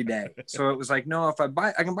every day. So it was like, no, if I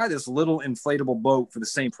can buy this little inflatable boat for the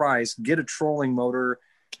same price, get a trolling motor,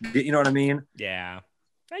 you know what I mean? Yeah,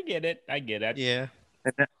 I get it. Yeah.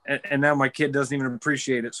 And now my kid doesn't even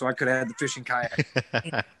appreciate it, so I could have had the fishing kayak.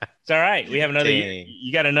 It's all right. We have another year.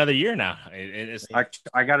 You got another year now.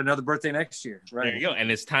 I got another birthday next year. Right. There you go. And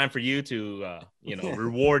it's time for you to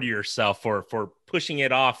reward yourself for pushing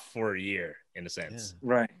it off for a year, in a sense. Yeah.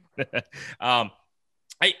 Right. I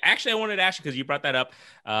wanted to ask you, because you brought that up.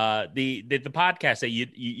 The podcast that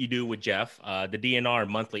you do with Jeff, the DNR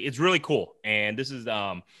monthly, it's really cool. And this is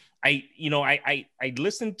I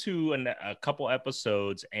listened to a couple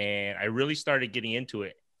episodes and I really started getting into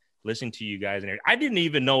it, listening to you guys. And I didn't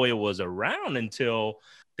even know it was around until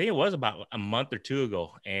I think it was about a month or two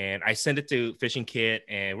ago. And I sent it to Fishing Kit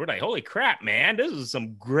and we're like, holy crap, man, this is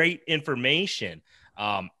some great information.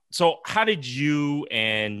 So how did you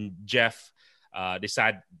and Jeff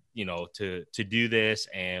decide, to do this,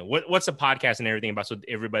 and what's the podcast and everything about, so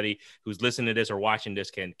everybody who's listening to this or watching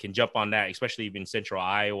this can jump on that, especially even Central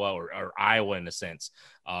Iowa or Iowa in a sense,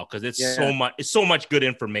 because it's so much good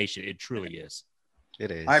information. It truly is.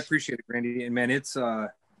 It is. I appreciate it, Randy. And man, it's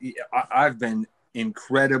I've been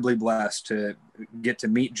incredibly blessed to get to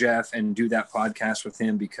meet Jeff and do that podcast with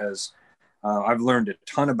him, because I've learned a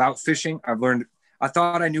ton about fishing. I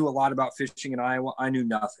thought I knew a lot about fishing in Iowa. I knew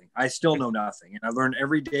nothing. I still know nothing. And I learn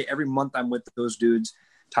every day, every month I'm with those dudes.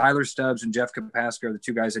 Tyler Stubbs and Jeff Kapaska are the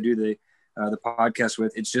two guys I do the podcast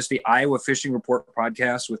with. It's just the Iowa Fishing Report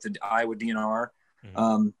podcast with the Iowa DNR.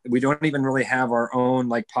 Mm-hmm. We don't even really have our own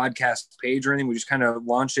like podcast page or anything. We just kind of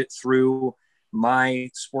launch it through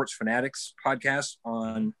my Sports Fanatics podcast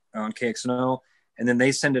on KXNO. And then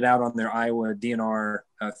they send it out on their Iowa DNR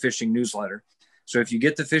fishing newsletter. So if you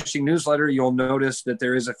get the fishing newsletter, you'll notice that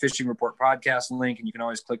there is a Fishing Report podcast link, and you can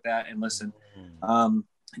always click that and listen.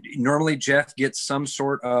 Normally, Jeff gets some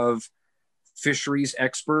sort of fisheries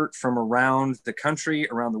expert from around the country,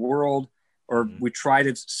 around the world, or we try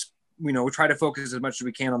to focus as much as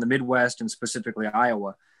we can on the Midwest and specifically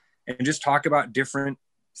Iowa, and just talk about different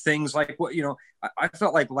things like what, I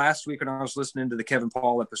felt like last week when I was listening to the Kevin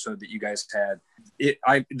Paul episode that you guys had,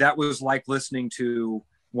 that was like listening to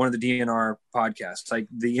one of the DNR podcasts. Like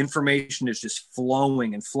the information is just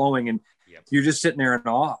flowing and flowing, and you're just sitting there in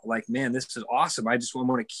awe. Like, man, this is awesome. I just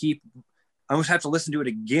want to keep. I almost have to listen to it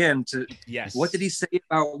again. To what did he say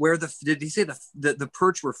about where did he say the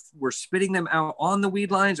perch were spitting them out on the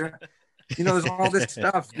weed lines, or there's all this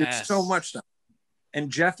stuff. There's so much stuff, and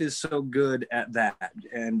Jeff is so good at that.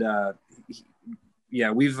 And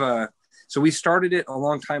we've so we started it a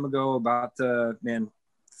long time ago, about 4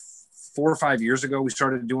 or 5 years ago. We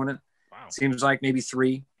started doing it. Wow. Seems like maybe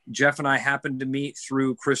 3. Jeff and I happened to meet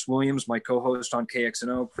through Chris Williams, my co-host on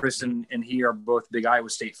KXNO. Chris and he are both big Iowa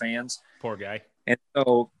State fans. Poor guy. And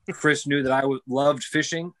so Chris knew that I loved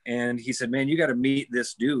fishing, and he said, "Man, you got to meet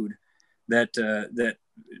this dude that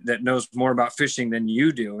knows more about fishing than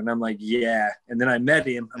you do." And I'm like, "Yeah." And then I met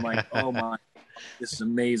him. I'm like, "Oh my, this is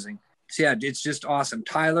amazing." So yeah, it's just awesome.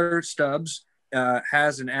 Tyler Stubbs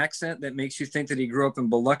has an accent that makes you think that he grew up in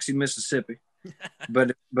Biloxi, Mississippi,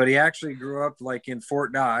 but he actually grew up like in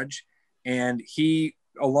Fort Dodge, and he,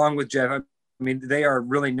 along with Jeff, I mean, they are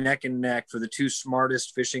really neck and neck for the 2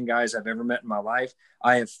 smartest fishing guys I've ever met in my life.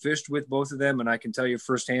 I have fished with both of them, and I can tell you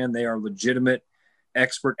firsthand, they are legitimate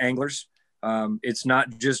expert anglers. It's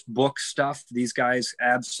not just book stuff. These guys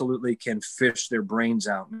absolutely can fish their brains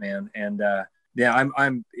out, man. And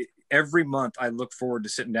I'm every month I look forward to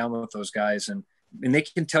sitting down with those guys, and they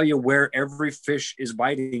can tell you where every fish is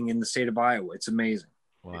biting in the state of Iowa. It's amazing.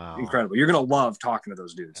 Wow. Incredible. You're going to love talking to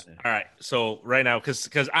those dudes. All right. So right now,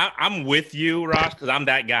 because I'm with you, Ross, because I'm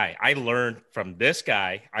that guy. I learned from this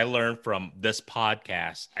guy. I learned from this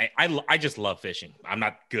podcast. I just love fishing. I'm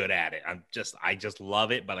not good at it. I just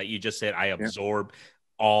love it. But like you just said, I absorb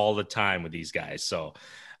all the time with these guys. So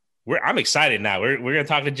I'm excited now. We're going to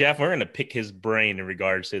talk to Jeff. We're going to pick his brain in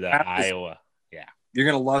regards to the Iowa. Yeah. You're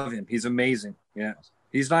going to love him. He's amazing. Yeah.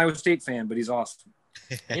 He's an Iowa State fan, but he's awesome.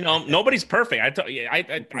 Nobody's perfect.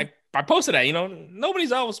 I posted that,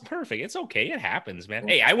 nobody's always perfect. It's okay. It happens, man.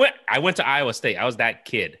 Hey, I went to Iowa State. I was that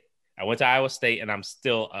kid. I went to Iowa State, and I'm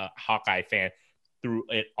still a Hawkeye fan through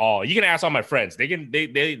it all. You can ask all my friends. They'll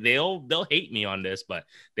hate me on this, but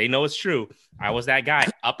they know it's true. I was that guy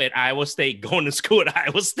up at Iowa State, going to school at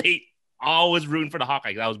Iowa State, always rooting for the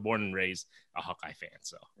Hawkeyes. I was born and raised a Hawkeye fan.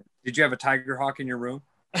 So, did you have a Tiger Hawk in your room?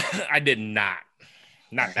 I did not.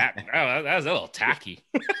 Not that. Oh, that was a little tacky.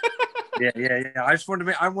 Yeah. I just wanted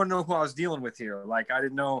to. I want to know who I was dealing with here. Like I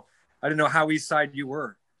didn't know how east side you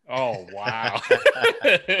were. Oh wow.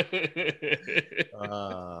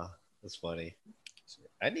 That's funny.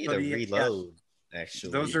 I need to reload.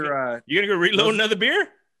 Actually, those are. You gonna go reload another beer?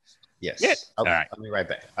 Yes. Yeah. All right. I'll be right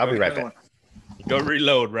back. Go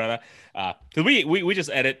reload, brother. Because we just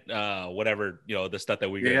edit whatever the stuff that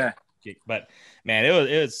we get. But man,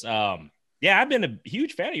 it was I've been a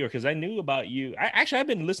huge fan of yours because I knew about you. I've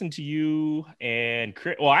been listening to you and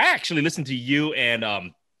Chris. Well, I actually listened to you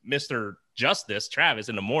and Mr. Justice Travis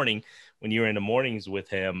in the morning when you were in the mornings with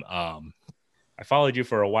him. I followed you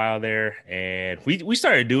for a while there, and we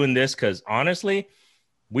started doing this because honestly,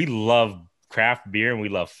 we love craft beer and we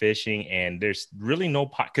love fishing, and there's really no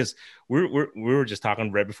because we were just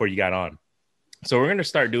talking right before you got on. So we're gonna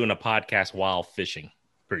start doing a podcast while fishing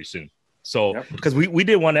pretty soon. So because we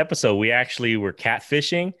did one episode, we actually were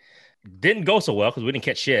catfishing. Didn't go so well because we didn't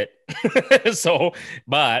catch shit.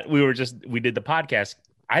 But we did the podcast.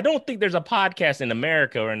 I don't think there's a podcast in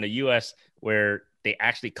America or in the US where they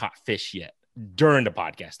actually caught fish yet during the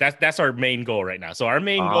podcast. That's our main goal right now. So our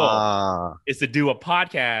main goal is to do a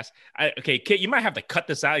podcast. Okay, Kit, you might have to cut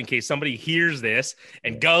this out in case somebody hears this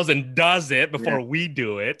and goes and does it before we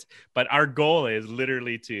do it. But our goal is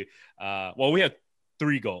literally to, we have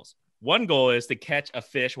 3 goals. One goal is to catch a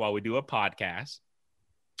fish while we do a podcast.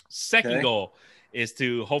 Second goal is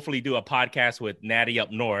to hopefully do a podcast with Natty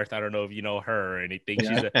up north. I don't know if you know her or anything. She's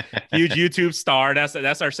a huge YouTube star.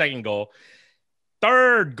 That's our second goal.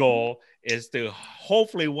 Third goal is to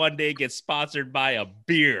hopefully one day get sponsored by a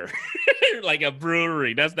beer, like a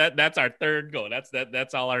brewery. That's our third goal.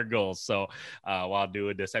 That's all our goals. So while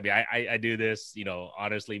doing this, I mean, I do this,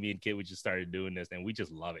 honestly, me and Kit, we just started doing this and we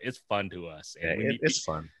just love it. It's fun to us. And it's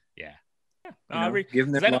fun. Yeah.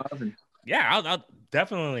 Giving them love. I'll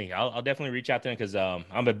definitely reach out to him because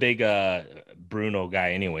I'm a big Bruno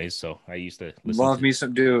guy anyways. So I used to listen me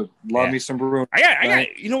some Bruno. I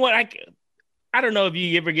got you know what? I don't know if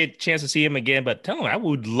you ever get a chance to see him again, but tell him I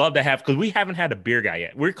would love to have, because we haven't had a beer guy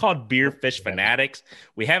yet. We're called Beer Fish Fanatics.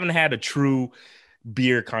 We haven't had a true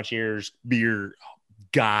beer concierge beer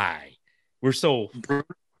guy. We're so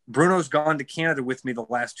Bruno's gone to Canada with me the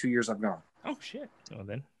last 2 years I've gone. Oh shit. Well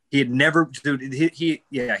then. He had never, dude. He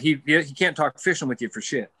can't talk fishing with you for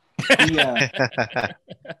shit.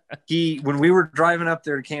 He when we were driving up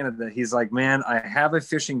there to Canada, he's like, man, I have a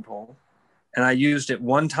fishing pole and I used it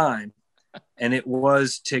one time, and it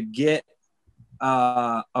was to get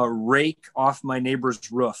a rake off my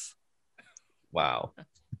neighbor's roof. Wow.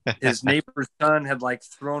 His neighbor's son had like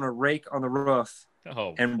thrown a rake on the roof,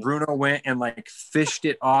 and Bruno went and like fished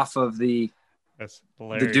it off of the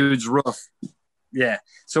dude's roof. Yeah.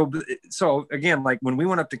 So again, like when we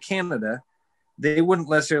went up to Canada, they wouldn't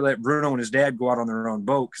necessarily let Bruno and his dad go out on their own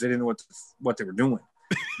boat because they didn't know what they were doing.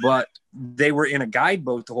 But they were in a guide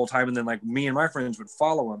boat the whole time, and then like me and my friends would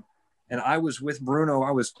follow him. And I was with Bruno.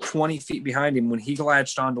 I was 20 feet behind him when he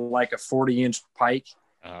latched onto like a 40-inch pike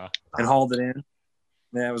and hauled it in.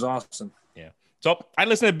 Yeah, it was awesome. Yeah. So I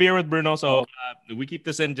listen to Beer with Bruno. So we keep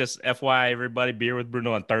this in, just FYI, everybody. Beer with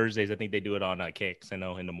Bruno on Thursdays. I think they do it on Kicks, in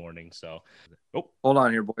the morning. So, hold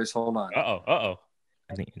on here, boys. Hold on. Uh-oh.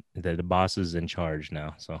 I think the boss is in charge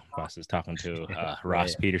now. So boss is talking to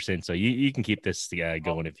Ross Peterson. So you can keep this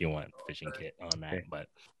going if you want, Fishing Kit on that. But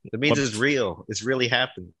it means it's real. It's really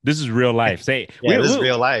happened. This is real life. This is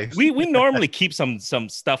real life. We normally keep some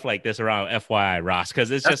stuff like this around, FYI, Ross,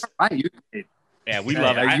 because it's just we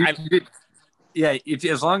love it.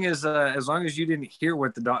 As long as you didn't hear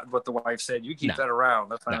what the wife said, you keep that around.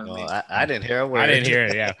 That's fine with me. I didn't hear a word. I didn't hear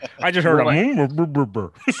it. Yeah, I just heard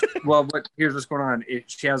Well, but here's what's going on.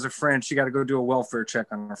 She has a friend. She got to go do a welfare check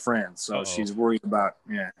on her friend, so she's worried about.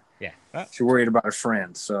 She's worried about her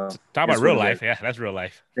friend. So talk about real life. Yeah, that's real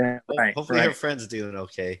life. Yeah, right. Hopefully her friend's doing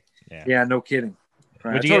okay. Yeah, no kidding.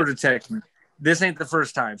 Right. I told her to text me. This ain't the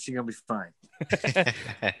first time. She's gonna be fine.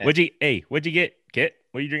 What'd you get, Kit?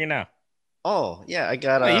 What are you drinking now? Oh, yeah, I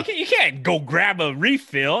got you can't go grab a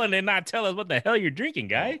refill and then not tell us what the hell you're drinking,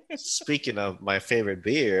 guy. Speaking of my favorite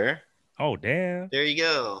beer. Oh, damn. There you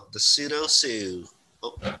go. The Pseudo Sue.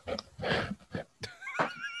 Oh.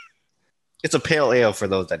 It's a pale ale for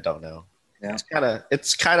those that don't know. Yeah.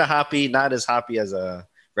 It's kind of hoppy, not as hoppy as a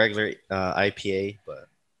regular IPA, but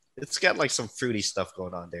it's got like some fruity stuff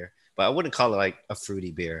going on there. But I wouldn't call it like a fruity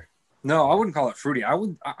beer. No, I wouldn't call it fruity. I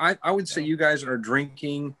would say you guys are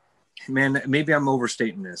drinking. Man, maybe I'm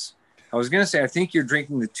overstating this. I was going to say, I think you're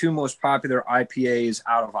drinking the two most popular IPAs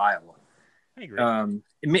out of Iowa. I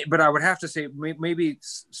agree. But I would have to say, maybe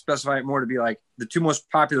specify it more to be like the two most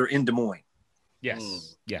popular in Des Moines.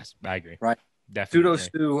 Yes. Yes, I agree. Right. Definitely.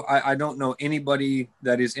 Pseudo Sue, I don't know anybody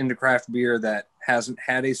that is into craft beer that hasn't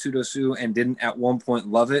had a Pseudo Sue and didn't at one point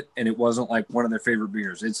love it, and it wasn't like one of their favorite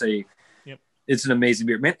beers. It's an amazing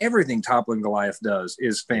beer. Man, everything Toppling Goliath does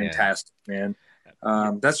is fantastic, man.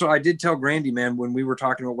 That's what I did tell Grandy, man, when we were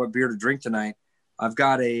talking about what beer to drink tonight. I've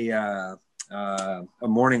got a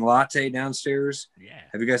morning latte downstairs. Yeah.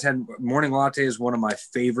 Have you guys had morning latte? Is one of my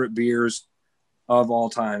favorite beers of all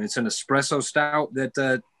time. It's an espresso stout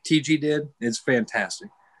that TG did. It's fantastic.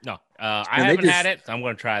 No, I haven't had it. So I'm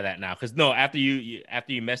going to try that now. Because after you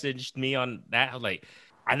messaged me on that, I was like,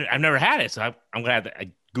 I've never had it, so I'm going to have to.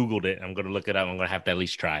 I Googled it. I'm going to look it up. I'm going to have to at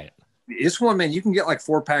least try it. It's one, man. You can get like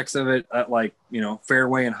 4 packs of it at like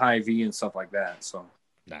Fairway and Hy-Vee and stuff like that. So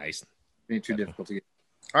nice. It ain't too difficult to get.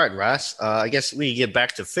 All right, Ross. I guess we get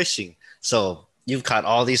back to fishing. So you've caught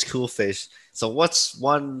all these cool fish. So what's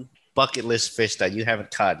one bucket list fish that you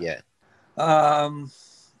haven't caught yet?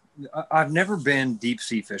 I've never been deep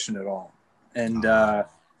sea fishing at all, and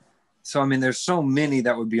so I mean, there's so many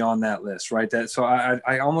that would be on that list, right? So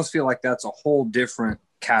I almost feel like that's a whole different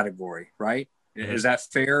category, right? Mm-hmm. Is that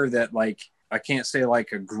fair? That like I can't say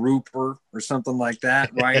like a grouper or something like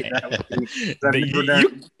that, right?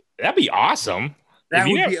 That'd be awesome. That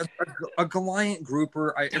would be a Goliath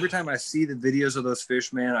grouper. Every time I see the videos of those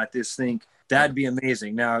fish, man, I just think that'd be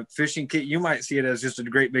amazing. Now, Fishing Kit, you might see it as just a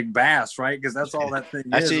great big bass, right? Because that's all that thing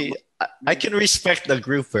is. Actually, I can respect the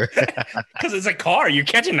grouper. Because it's a car. You're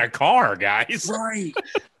catching a car, guys. Right.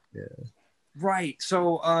 Right.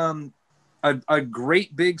 So a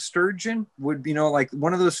great big sturgeon would be, like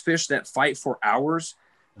one of those fish that fight for hours.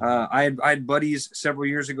 I had buddies several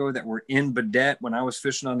years ago that were in Badette when I was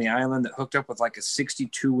fishing on the island that hooked up with like a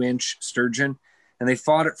 62-inch sturgeon, and they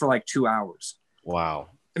fought it for like 2 hours. Wow.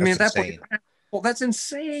 I mean, at that point, that's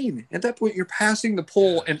insane. At that point, you're passing the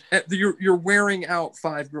pole and you're wearing out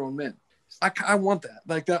 5 grown men. I want that.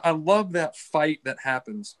 Like that. I love that fight that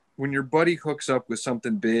happens when your buddy hooks up with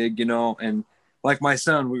something big, and like my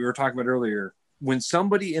son, we were talking about earlier, when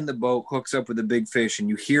somebody in the boat hooks up with a big fish and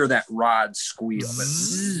you hear that rod squeal,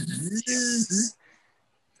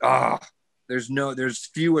 there's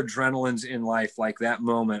few adrenalines in life like that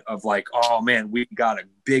moment of like, oh man, we got a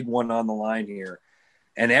big one on the line here.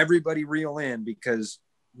 And everybody reel in because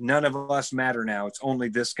none of us matter now. It's only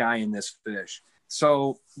this guy and this fish.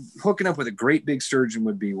 So hooking up with a great big sturgeon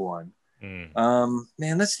would be one. Man,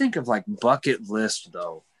 let's think of like bucket list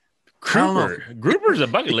though. Grouper's a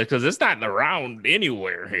bucket list because it's not around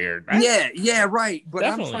anywhere here. Yeah, right. But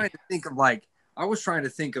Definitely. I'm trying to think of like, I was trying to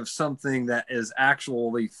think of something that is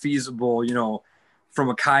actually feasible, you know, from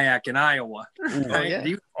a kayak in Iowa. Right? Yeah. Do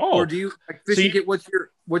you like fishing kit?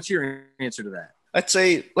 What's your answer to that? I'd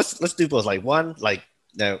say let's do both. Like one, like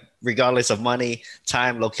regardless of money,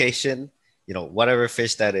 time, location, you know, whatever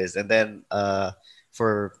fish that is, and then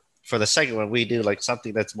for the second one, we do like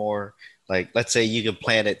something that's more like, let's say you can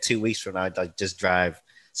plan it 2 weeks from now, like just drive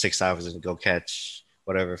 6 hours and go catch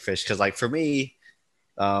whatever fish. Because like for me,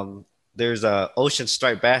 there's a ocean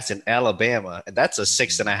striped bass in Alabama, and that's a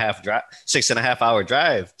 6.5 hour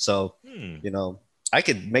drive. So you know, I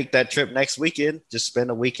could make that trip next weekend, just spend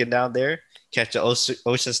a weekend down there, catch an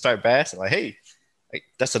ocean striped bass, and like, hey, like,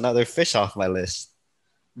 that's another fish off my list.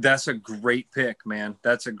 That's a great pick, man.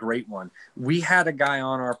 That's a great one. We had a guy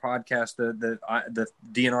on our podcast, the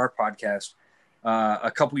DNR podcast, a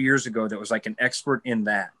couple years ago that was like an expert in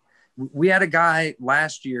that. We had a guy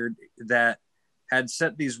last year that had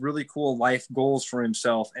set these really cool life goals for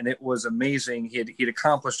himself, and it was amazing. He'd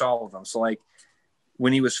accomplished all of them. So like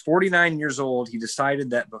when he was 49 years old, he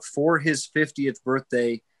decided that before his 50th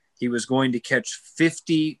birthday, he was going to catch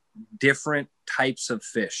 50 different types of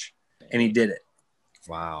fish, and he did it.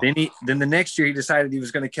 Wow. Then the next year he decided he was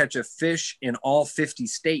going to catch a fish in all 50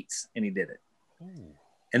 states, and he did it. Ooh.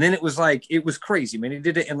 And then it was crazy, man. He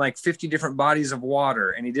did it in like 50 different bodies of water,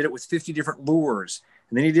 and he did it with 50 different lures,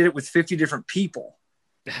 and then he did it with 50 different people.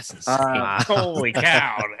 That's insane. Holy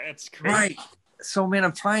cow. That's crazy. Right. So man,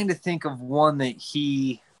 I'm trying to think of one that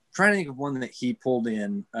he pulled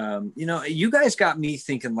in. You know, you guys got me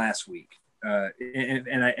thinking last week.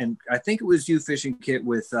 And I think it was you, Fishing Kit,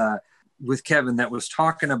 with Kevin, that was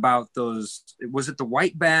talking about those. Was it the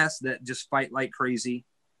white bass that just fight like crazy?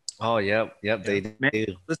 Oh, yep, they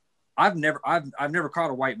do. Listen, I've never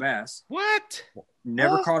caught a white bass. What?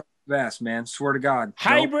 Never caught a bass, man. Swear to God.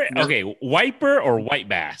 Hybrid. Nope. Okay, wiper or white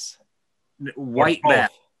bass? White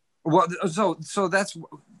bass. Well, so that's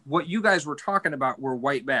what you guys were talking about. Were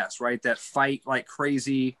white bass, right? That fight like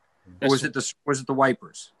crazy. Or was it the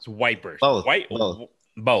wipers? It's wipers. Both.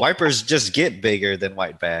 Both. Wipers just get bigger than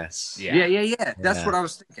white bass. Yeah. That's what I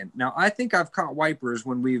was thinking. Now, I think I've caught wipers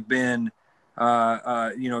when we've been,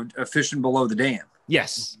 fishing below the dam.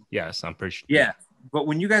 Yes, I'm pretty sure. Yeah, but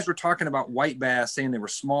when you guys were talking about white bass, saying they were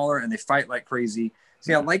smaller and they fight like crazy.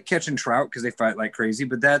 See, I like catching trout because they fight like crazy,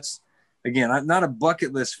 but that's, again, not a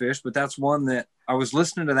bucket list fish, but that's one that I was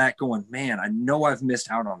listening to that going, man, I know I've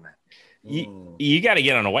missed out on that. You got to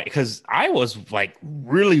get on a white, because I was like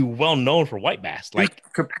really well known for white bass. Like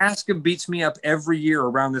Kapaska beats me up every year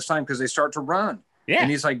around this time because they start to run. Yeah,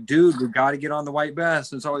 and he's like, dude, we got to get on the white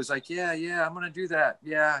bass. And it's always like, yeah, I'm gonna do that.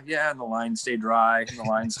 Yeah, and the line stayed dry.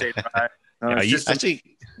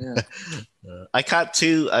 I caught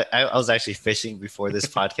two. I was actually fishing before this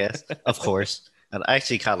podcast, of course, and I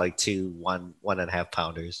actually caught like 2 1.5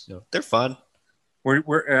 pounders. You know, they're fun.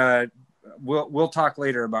 We'll talk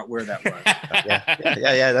later about where that was.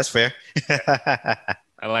 yeah, that's fair.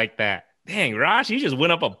 I like that. Dang, Rosh, you just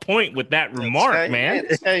went up a point with that remark, man.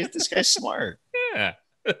 This guy's smart. Yeah.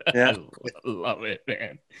 I love it,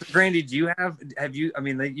 man. Grandy, do you have you? I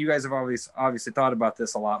mean, you guys have obviously thought about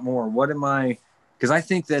this a lot more. Because I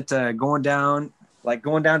think that going down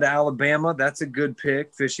to Alabama, that's a good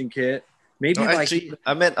pick. Fishing Kit. Maybe actually,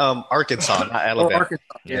 I meant Arkansas, not Alabama. Arkansas.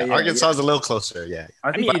 Yeah, Arkansas is a little closer. Yeah,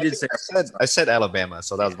 I think you did say. I said Alabama,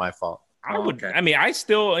 so that was my fault. I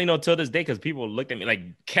still, till this day, because people looked at me like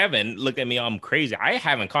Kevin looked at me, I'm crazy. I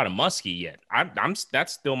haven't caught a muskie yet.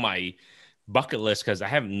 That's still my bucket list because I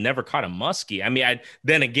have never caught a muskie. I mean,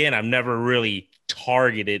 I've never really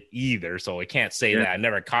targeted either, so I can't say that I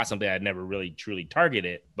never caught something I'd never really truly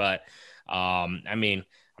targeted. But I mean,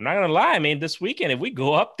 I'm not gonna lie. I mean, this weekend, if we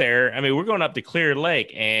go up there, I mean, we're going up to Clear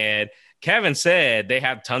Lake, and Kevin said they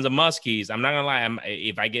have tons of muskies. I'm not gonna lie.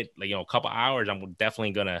 If I get a couple hours, I'm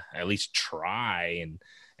definitely gonna at least try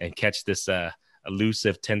and catch this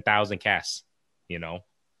elusive 10,000 casts.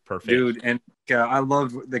 Perfect, dude. And I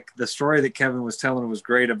loved the story that Kevin was telling. Was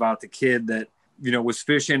great about the kid that was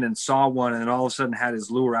fishing and saw one, and then all of a sudden had his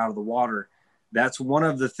lure out of the water. That's one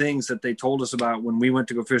of the things that they told us about when we went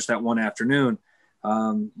to go fish that one afternoon.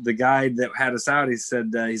 The guy that had us out, he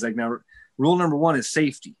said, he's like, now rule number one is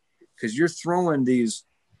safety. Because you're throwing these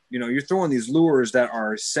lures that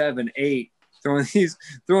are 7, 8, throwing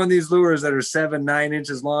these lures that are 7, 9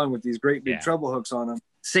 inches long with these great big treble hooks on them.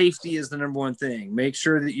 Safety is the number one thing. Make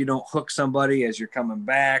sure that you don't hook somebody as you're coming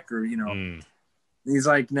back, or He's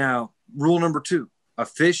like, now Rule number 2, a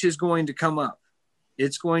fish is going to come up.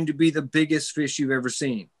 It's going to be the biggest fish you've ever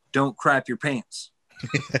seen. Don't crap your pants.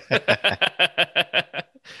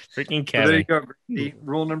 Freaking Kevin. So there you go.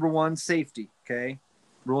 Rule number 1, safety. Okay.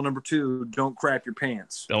 Rule number 2, don't crap your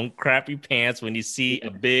pants. Don't crap your pants when you see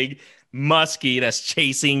a big muskie that's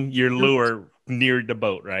chasing your lure near the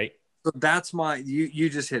boat, right? So that's you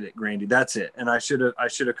just hit it, Grandy. That's it. And I should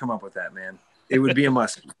have come up with that, man. It would be a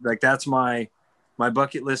muskie. Like that's my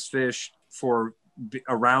bucket list fish for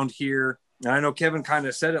around here. And I know Kevin kind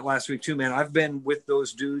of said it last week too, man. I've been with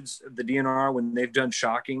those dudes, the DNR, when they've done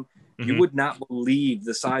shocking. Mm-hmm. You would not believe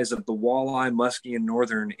the size of the walleye, muskie, and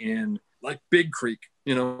northern in like Big Creek,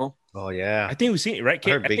 you know? Oh, yeah. I think we've seen it, right? I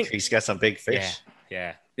heard Big Creek's got some big fish.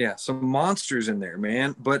 Yeah. Some monsters in there,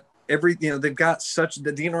 man. But they've got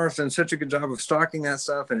the DNR has done such a good job of stocking that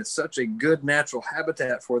stuff, and it's such a good natural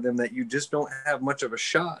habitat for them that you just don't have much of a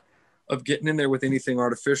shot of getting in there with anything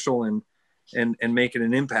artificial and making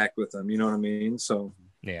an impact with them. You know what I mean? So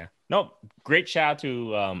yeah, no, great shout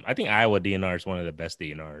to I think Iowa DNR is one of the best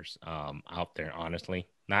DNRs out there. Honestly,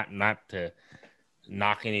 not to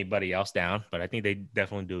knock anybody else down, but I think they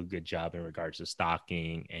definitely do a good job in regards to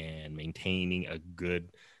stocking and maintaining a good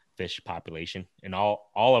fish population in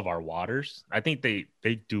all of our waters. I think they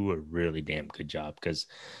do a really damn good job, because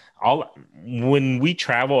when we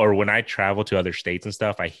travel, or when I travel to other states and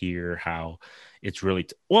stuff, I hear how it's really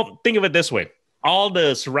think of it this way: all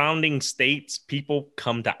the surrounding states, people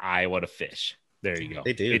come to Iowa to fish. There you go.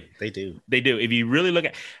 They do. They do. If you really look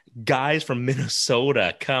at guys from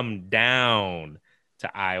Minnesota come down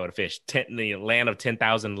to Iowa to fish, the land of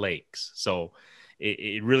 10,000 lakes. So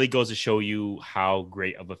it really goes to show you how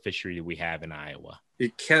great of a fishery we have in Iowa.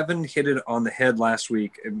 Kevin hit it on the head last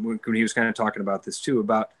week when he was kind of talking about this too,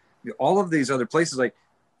 about all of these other places. Like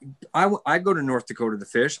I go to North Dakota to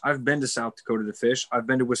fish. I've been to South Dakota to fish. I've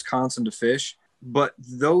been to Wisconsin to fish, but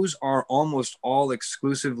those are almost all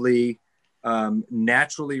exclusively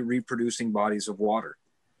naturally reproducing bodies of water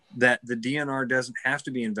that the DNR doesn't have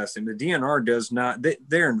to be invested in. The DNR does not.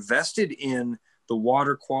 They're invested in the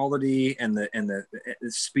water quality and the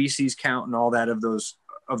species count and all that of those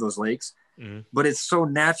lakes. Mm-hmm. But it's so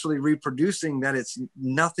naturally reproducing that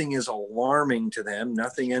nothing is alarming to them.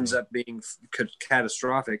 Nothing ends up being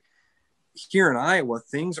catastrophic. Here in Iowa,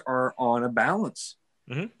 things are on a balance.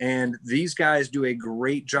 Mm-hmm. And these guys do a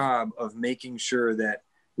great job of making sure that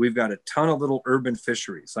we've got a ton of little urban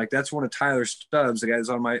fisheries. Like that's one of Tyler Stubbs, the guy who's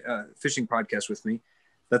on my fishing podcast with me.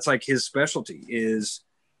 That's like his specialty, is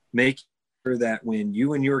making sure that when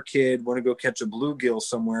you and your kid want to go catch a bluegill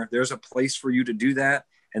somewhere, there's a place for you to do that.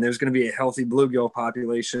 And there's going to be a healthy bluegill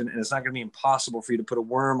population. And it's not going to be impossible for you to put a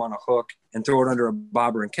worm on a hook and throw it under a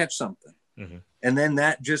bobber and catch something. Mm-hmm. And then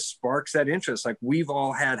that just sparks that interest. Like we've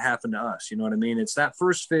all had happen to us. You know what I mean? It's that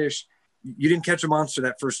first fish. You didn't catch a monster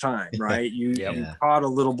that first time, right? You caught a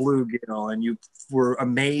little bluegill and you were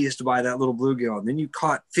amazed by that little bluegill. And then you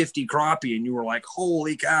caught 50 crappie and you were like,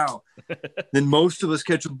 holy cow. Then most of us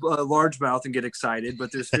catch a largemouth and get excited,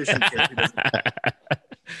 but this fishing kid doesn't.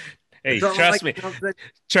 Hey, trust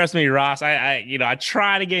me, Ross. I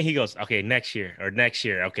try to get. He goes, okay, next year.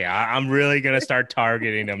 Okay, I'm really gonna start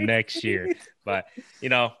targeting him next year. But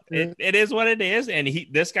it is what it is, and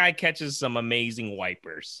this guy catches some amazing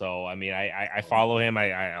wipers. So I mean, I follow him.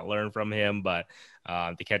 I learn from him. But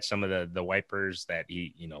to catch some of the wipers that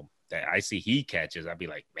that I see he catches, I'd be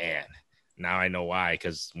like, man. Now I know why.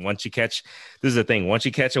 Because once you catch a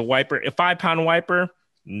 5-pound wiper.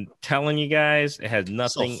 I'm telling you guys, it has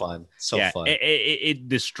nothing. So fun. It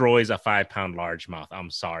destroys a 5-pound largemouth.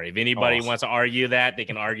 I'm sorry. If anybody wants to argue that, they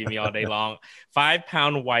can argue me all day long.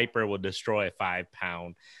 5-pound wiper will destroy a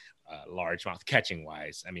 5-pound largemouth catching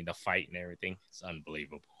wise. I mean, the fight and everything, it's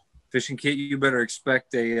unbelievable. Fishing Kit, you better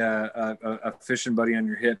expect a fishing buddy on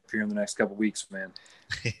your hip here in the next couple of weeks, man.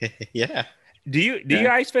 Yeah. Do you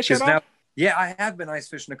ice fish at all? Yeah, I have been ice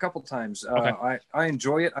fishing a couple times. Okay. I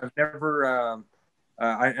enjoy it. I've never.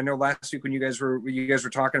 I know last week when you guys were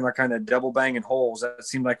talking about kind of double banging holes, that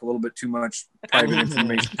seemed like a little bit too much private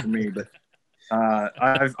information for me. But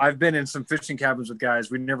I've been in some fishing cabins with guys.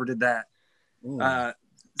 We never did that. I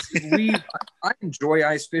enjoy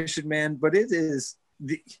ice fishing, man. But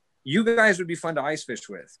you guys would be fun to ice fish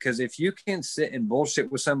with, because if you can sit and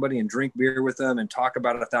bullshit with somebody and drink beer with them and talk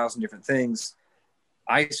about 1,000 different things,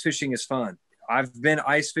 ice fishing is fun. I've been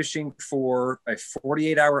ice fishing for a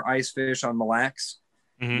 48-hour ice fish on Mille Lacs.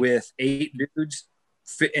 Mm-hmm. With 8 dudes,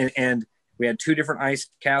 and we had 2 different ice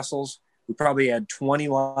castles. We probably had 20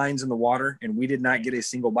 lines in the water, and we did not get a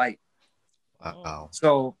single bite. Wow!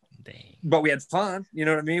 So Dang. But we had fun. You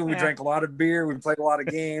know what I mean? We drank a lot of beer. We played a lot of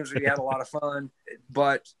games. We had a lot of fun.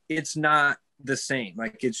 But it's not the same.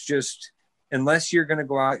 Like, it's just, unless you're going to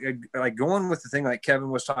go out, like going with the thing like Kevin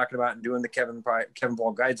was talking about and doing the Kevin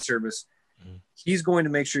Paul guide service, he's going to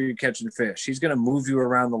make sure you're catching fish. He's going to move you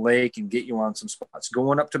around the lake and get you on some spots.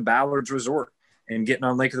 Going up to Ballard's Resort and getting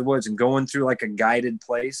on Lake of the Woods and going through like a guided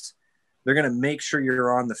place, they're going to make sure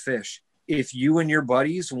you're on the fish. If you and your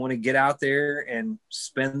buddies want to get out there and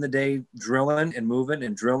spend the day drilling and moving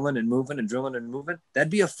and drilling and moving and drilling and moving, that'd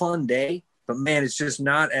be a fun day. But man, it's just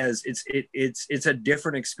not as it's a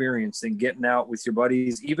different experience than getting out with your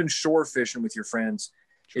buddies, even shore fishing with your friends.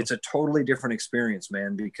 Sure. It's a totally different experience,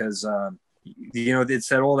 man, because you know, it's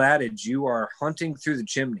that old adage, you are hunting through the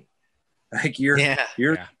chimney. Like you're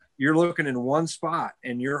looking in one spot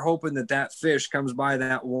and you're hoping that fish comes by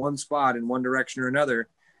that one spot in one direction or another,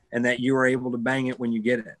 and that you are able to bang it when you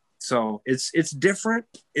get it. So it's different.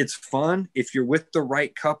 It's fun. If you're with the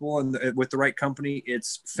right couple and with the right company,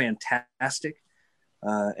 it's fantastic.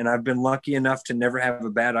 And I've been lucky enough to never have a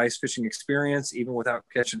bad ice fishing experience, even without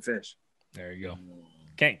catching fish. There you go.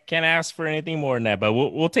 Can't ask for anything more than that, but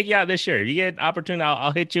we'll take you out this year. If you get an opportunity,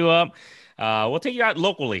 I'll hit you up. We'll take you out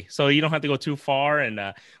locally, so you don't have to go too far, and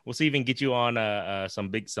we'll see if we can get you on some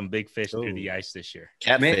big fish through the ice this year.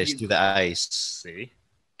 Catfish through the ice. See,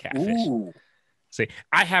 catfish. Ooh. See,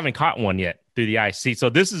 I haven't caught one yet through the ice. See, so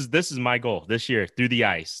this is my goal this year through the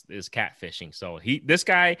ice is catfishing. So this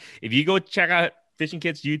guy, if you go check out Fishing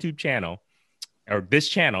Kit's YouTube channel or this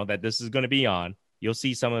channel that this is going to be on, you'll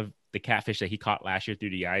see some of the catfish that he caught last year through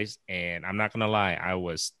the ice. And I'm not going to lie, I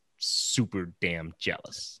was super damn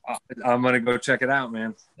jealous. I'm going to go check it out,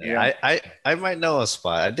 man. Yeah. I might know a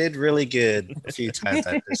spot. I did really good a few times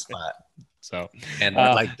at this spot. So, and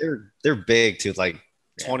like they're big too, like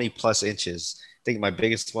 20 plus inches. I think my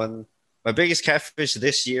biggest catfish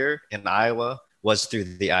this year in Iowa was through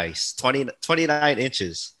the ice, 29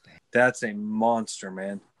 inches. That's a monster,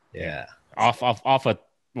 man. Yeah. Off a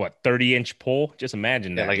 30-inch pole? Just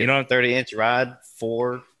imagine that. Like you know, 30-inch rod,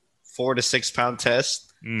 4 to 6 pound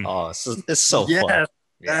test. Oh, it's so fun.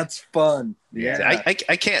 That's fun. Yeah. I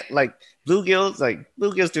can't like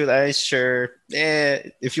bluegills through the ice. Sure.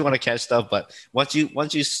 If you want to catch stuff, but once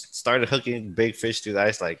you started hooking big fish through the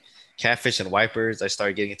ice, like catfish and wipers, I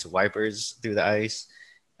started getting into wipers through the ice,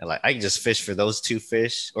 and like I can just fish for those two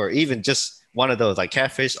fish, or even just one of those, like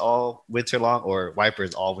catfish all winter long or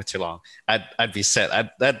wipers all winter long. I'd be set.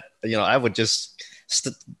 I would just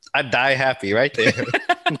I'd die happy right there.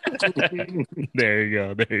 There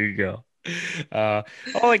you go.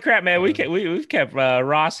 Holy crap, man! We've kept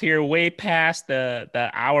Ross here way past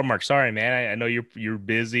the hour mark. Sorry, man. I know you're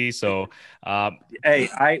busy. So, hey,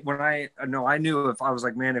 I knew if I was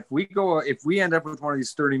like, man, if we end up with one of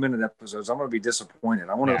these 30-minute episodes, I'm gonna be disappointed.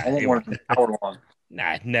 I want an hour long.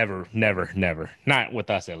 Nah, never. Not with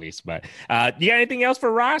us, at least. But you got anything else for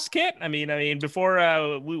Ross, Kit? I mean, before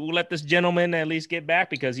we'll let this gentleman at least get back,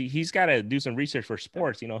 because he's got to do some research for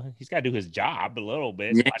sports. You know, he's got to do his job a little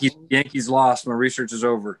bit. Yankees lost. My research is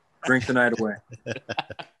over. Drink the night away.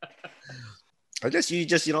 I guess you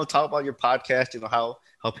just talk about your podcast. You know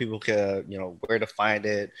how people can where to find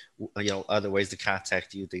it. Other ways to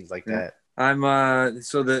contact you, things like that. I'm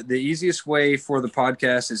so the easiest way for the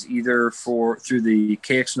podcast is either through the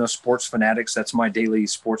KXNO Sports Fanatics. That's my daily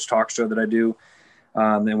sports talk show that I do,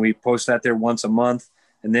 and we post that there once a month.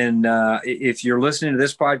 And then if you're listening to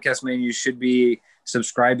this podcast, man, you should be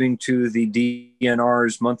subscribing to the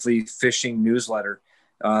DNR's monthly fishing newsletter.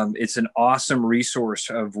 It's an awesome resource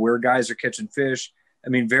of where guys are catching fish. I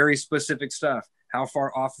mean, very specific stuff: how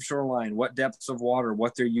far off the shoreline, what depths of water,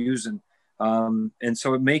 what they're using. And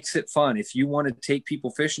so it makes it fun. If you want to take people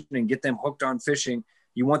fishing and get them hooked on fishing,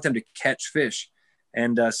 you want them to catch fish.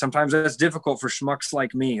 And sometimes that's difficult for schmucks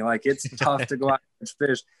like me. Like, it's tough to go out and catch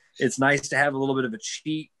fish. It's nice to have a little bit of a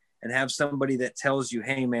cheat and have somebody that tells you,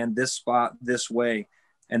 hey, man, this spot, this way.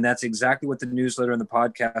 And that's exactly what the newsletter and the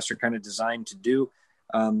podcast are kind of designed to do.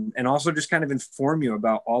 And also just kind of inform you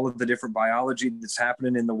about all of the different biology that's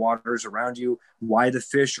happening in the waters around you, why the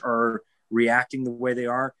fish are reacting the way they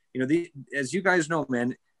are. As you guys know,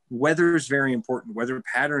 man, weather is very important. Weather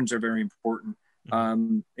patterns are very important.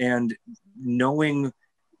 And knowing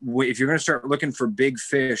if you're going to start looking for big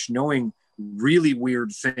fish, knowing really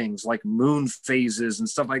weird things like moon phases and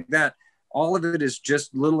stuff like that, all of it is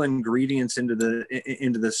just little ingredients into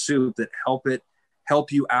the soup that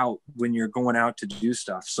help you out when you're going out to do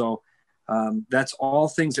stuff. So that's all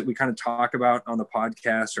things that we kind of talk about on the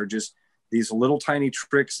podcast, are just these little tiny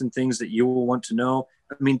tricks and things that you will want to know.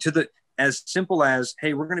 I mean, as simple as,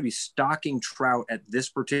 hey, we're going to be stocking trout at this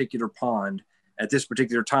particular pond at this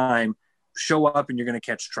particular time, show up and you're going to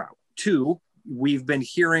catch trout. 2, we've been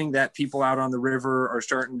hearing that people out on the river are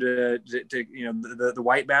starting to the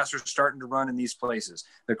white bass are starting to run in these places.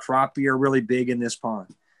 The crappie are really big in this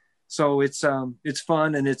pond. So it's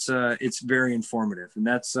fun, and it's very informative. And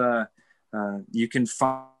that's, you can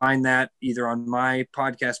find that either on my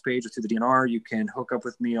podcast page or through the DNR. You can hook up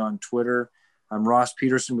with me on Twitter. I'm Ross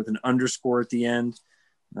Peterson with an underscore at the end.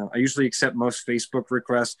 I usually accept most Facebook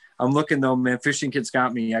requests. I'm looking though, man. Fishing Kit's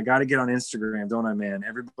got me. I got to get on Instagram, don't I, man?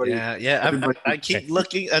 Everybody. Yeah. Everybody, I keep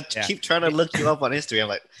looking. I keep trying to look you up on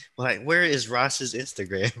Instagram. Like, where is Ross's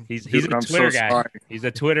Instagram? He's a Twitter guy. Sorry. He's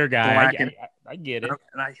a Twitter guy. I get it.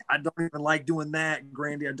 And I don't even like doing that,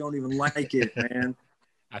 Grandy. I don't even like it, man.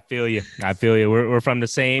 I feel you. We're from the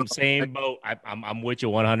same boat. I'm with you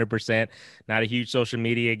 100%. Not a huge social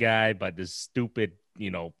media guy, but this stupid,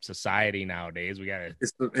 society nowadays. We gotta.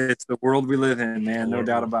 It's the world we live in, man. No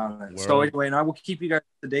doubt about it. So anyway, and I will keep you guys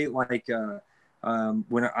up to date. Like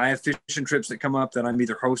when I have fishing trips that come up that I'm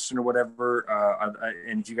either hosting or whatever,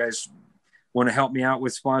 and if you guys want to help me out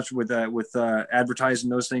with advertising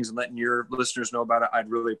those things and letting your listeners know about it, I'd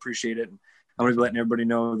really appreciate it. And I'm going to be letting everybody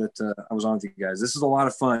know that I was on with you guys. This is a lot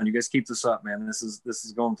of fun. You guys keep this up, man. This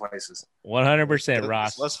is going places. 100%,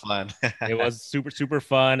 Ross. This was fun. It was super, super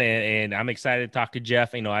fun. And I'm excited to talk to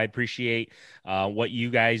Jeff. I appreciate what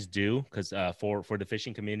you guys do because for the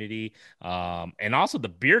fishing community and also the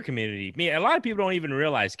beer community. A lot of people don't even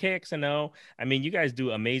realize KXNO. You guys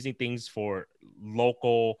do amazing things for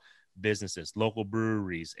local businesses, local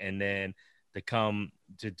breweries, and then to come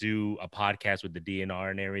to do a podcast with the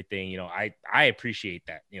DNR and everything. I appreciate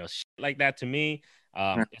that. Shit like that to me,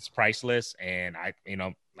 it's priceless. And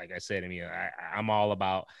like I said, I'm all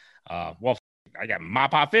about, I got my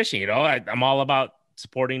pot fishing, I'm all about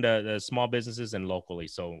supporting the small businesses and locally.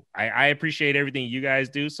 So I appreciate everything you guys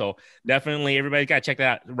do. So definitely everybody got to check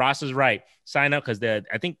that out. Ross is right. Sign up because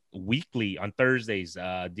I think weekly on Thursdays,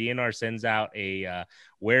 DNR sends out a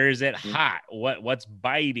where is it hot? What's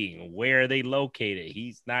biting? Where are they located?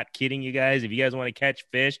 He's not kidding you guys. If you guys want to catch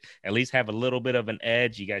fish, at least have a little bit of an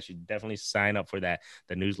edge, you guys should definitely sign up for the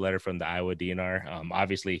newsletter from the Iowa DNR.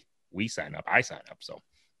 Obviously, I sign up. So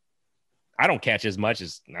I don't catch as much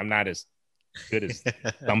as I'm not as good as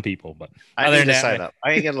some people, but I need to sign up.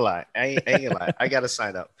 I ain't gonna lie. I gotta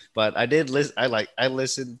sign up. But I did listen. I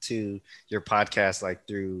listened to your podcast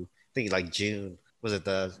through I think June. Was it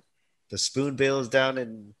the spoonbills down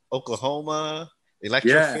in Oklahoma,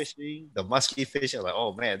 electrofishing, the muskie fishing? I'm like,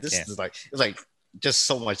 oh man, this is it's just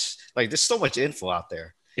so much. There's so much info out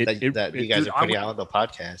there that you guys are putting out on the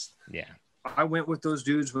podcast. Yeah. I went with those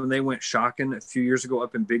dudes when they went shocking a few years ago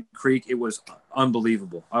up in Big Creek. It was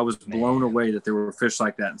unbelievable. I was blown away that there were fish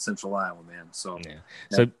like that in Central Iowa, man. So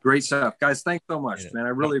great stuff. Guys, thanks so much, man. I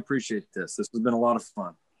really appreciate this. This has been a lot of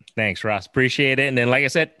fun. Thanks, Ross. Appreciate it. And then, like I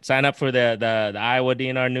said, sign up for the Iowa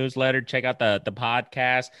DNR newsletter. Check out the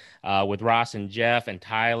podcast with Ross and Jeff and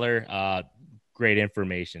Tyler. Great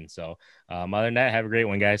information. So other than that, have a great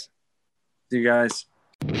one, guys. See you guys.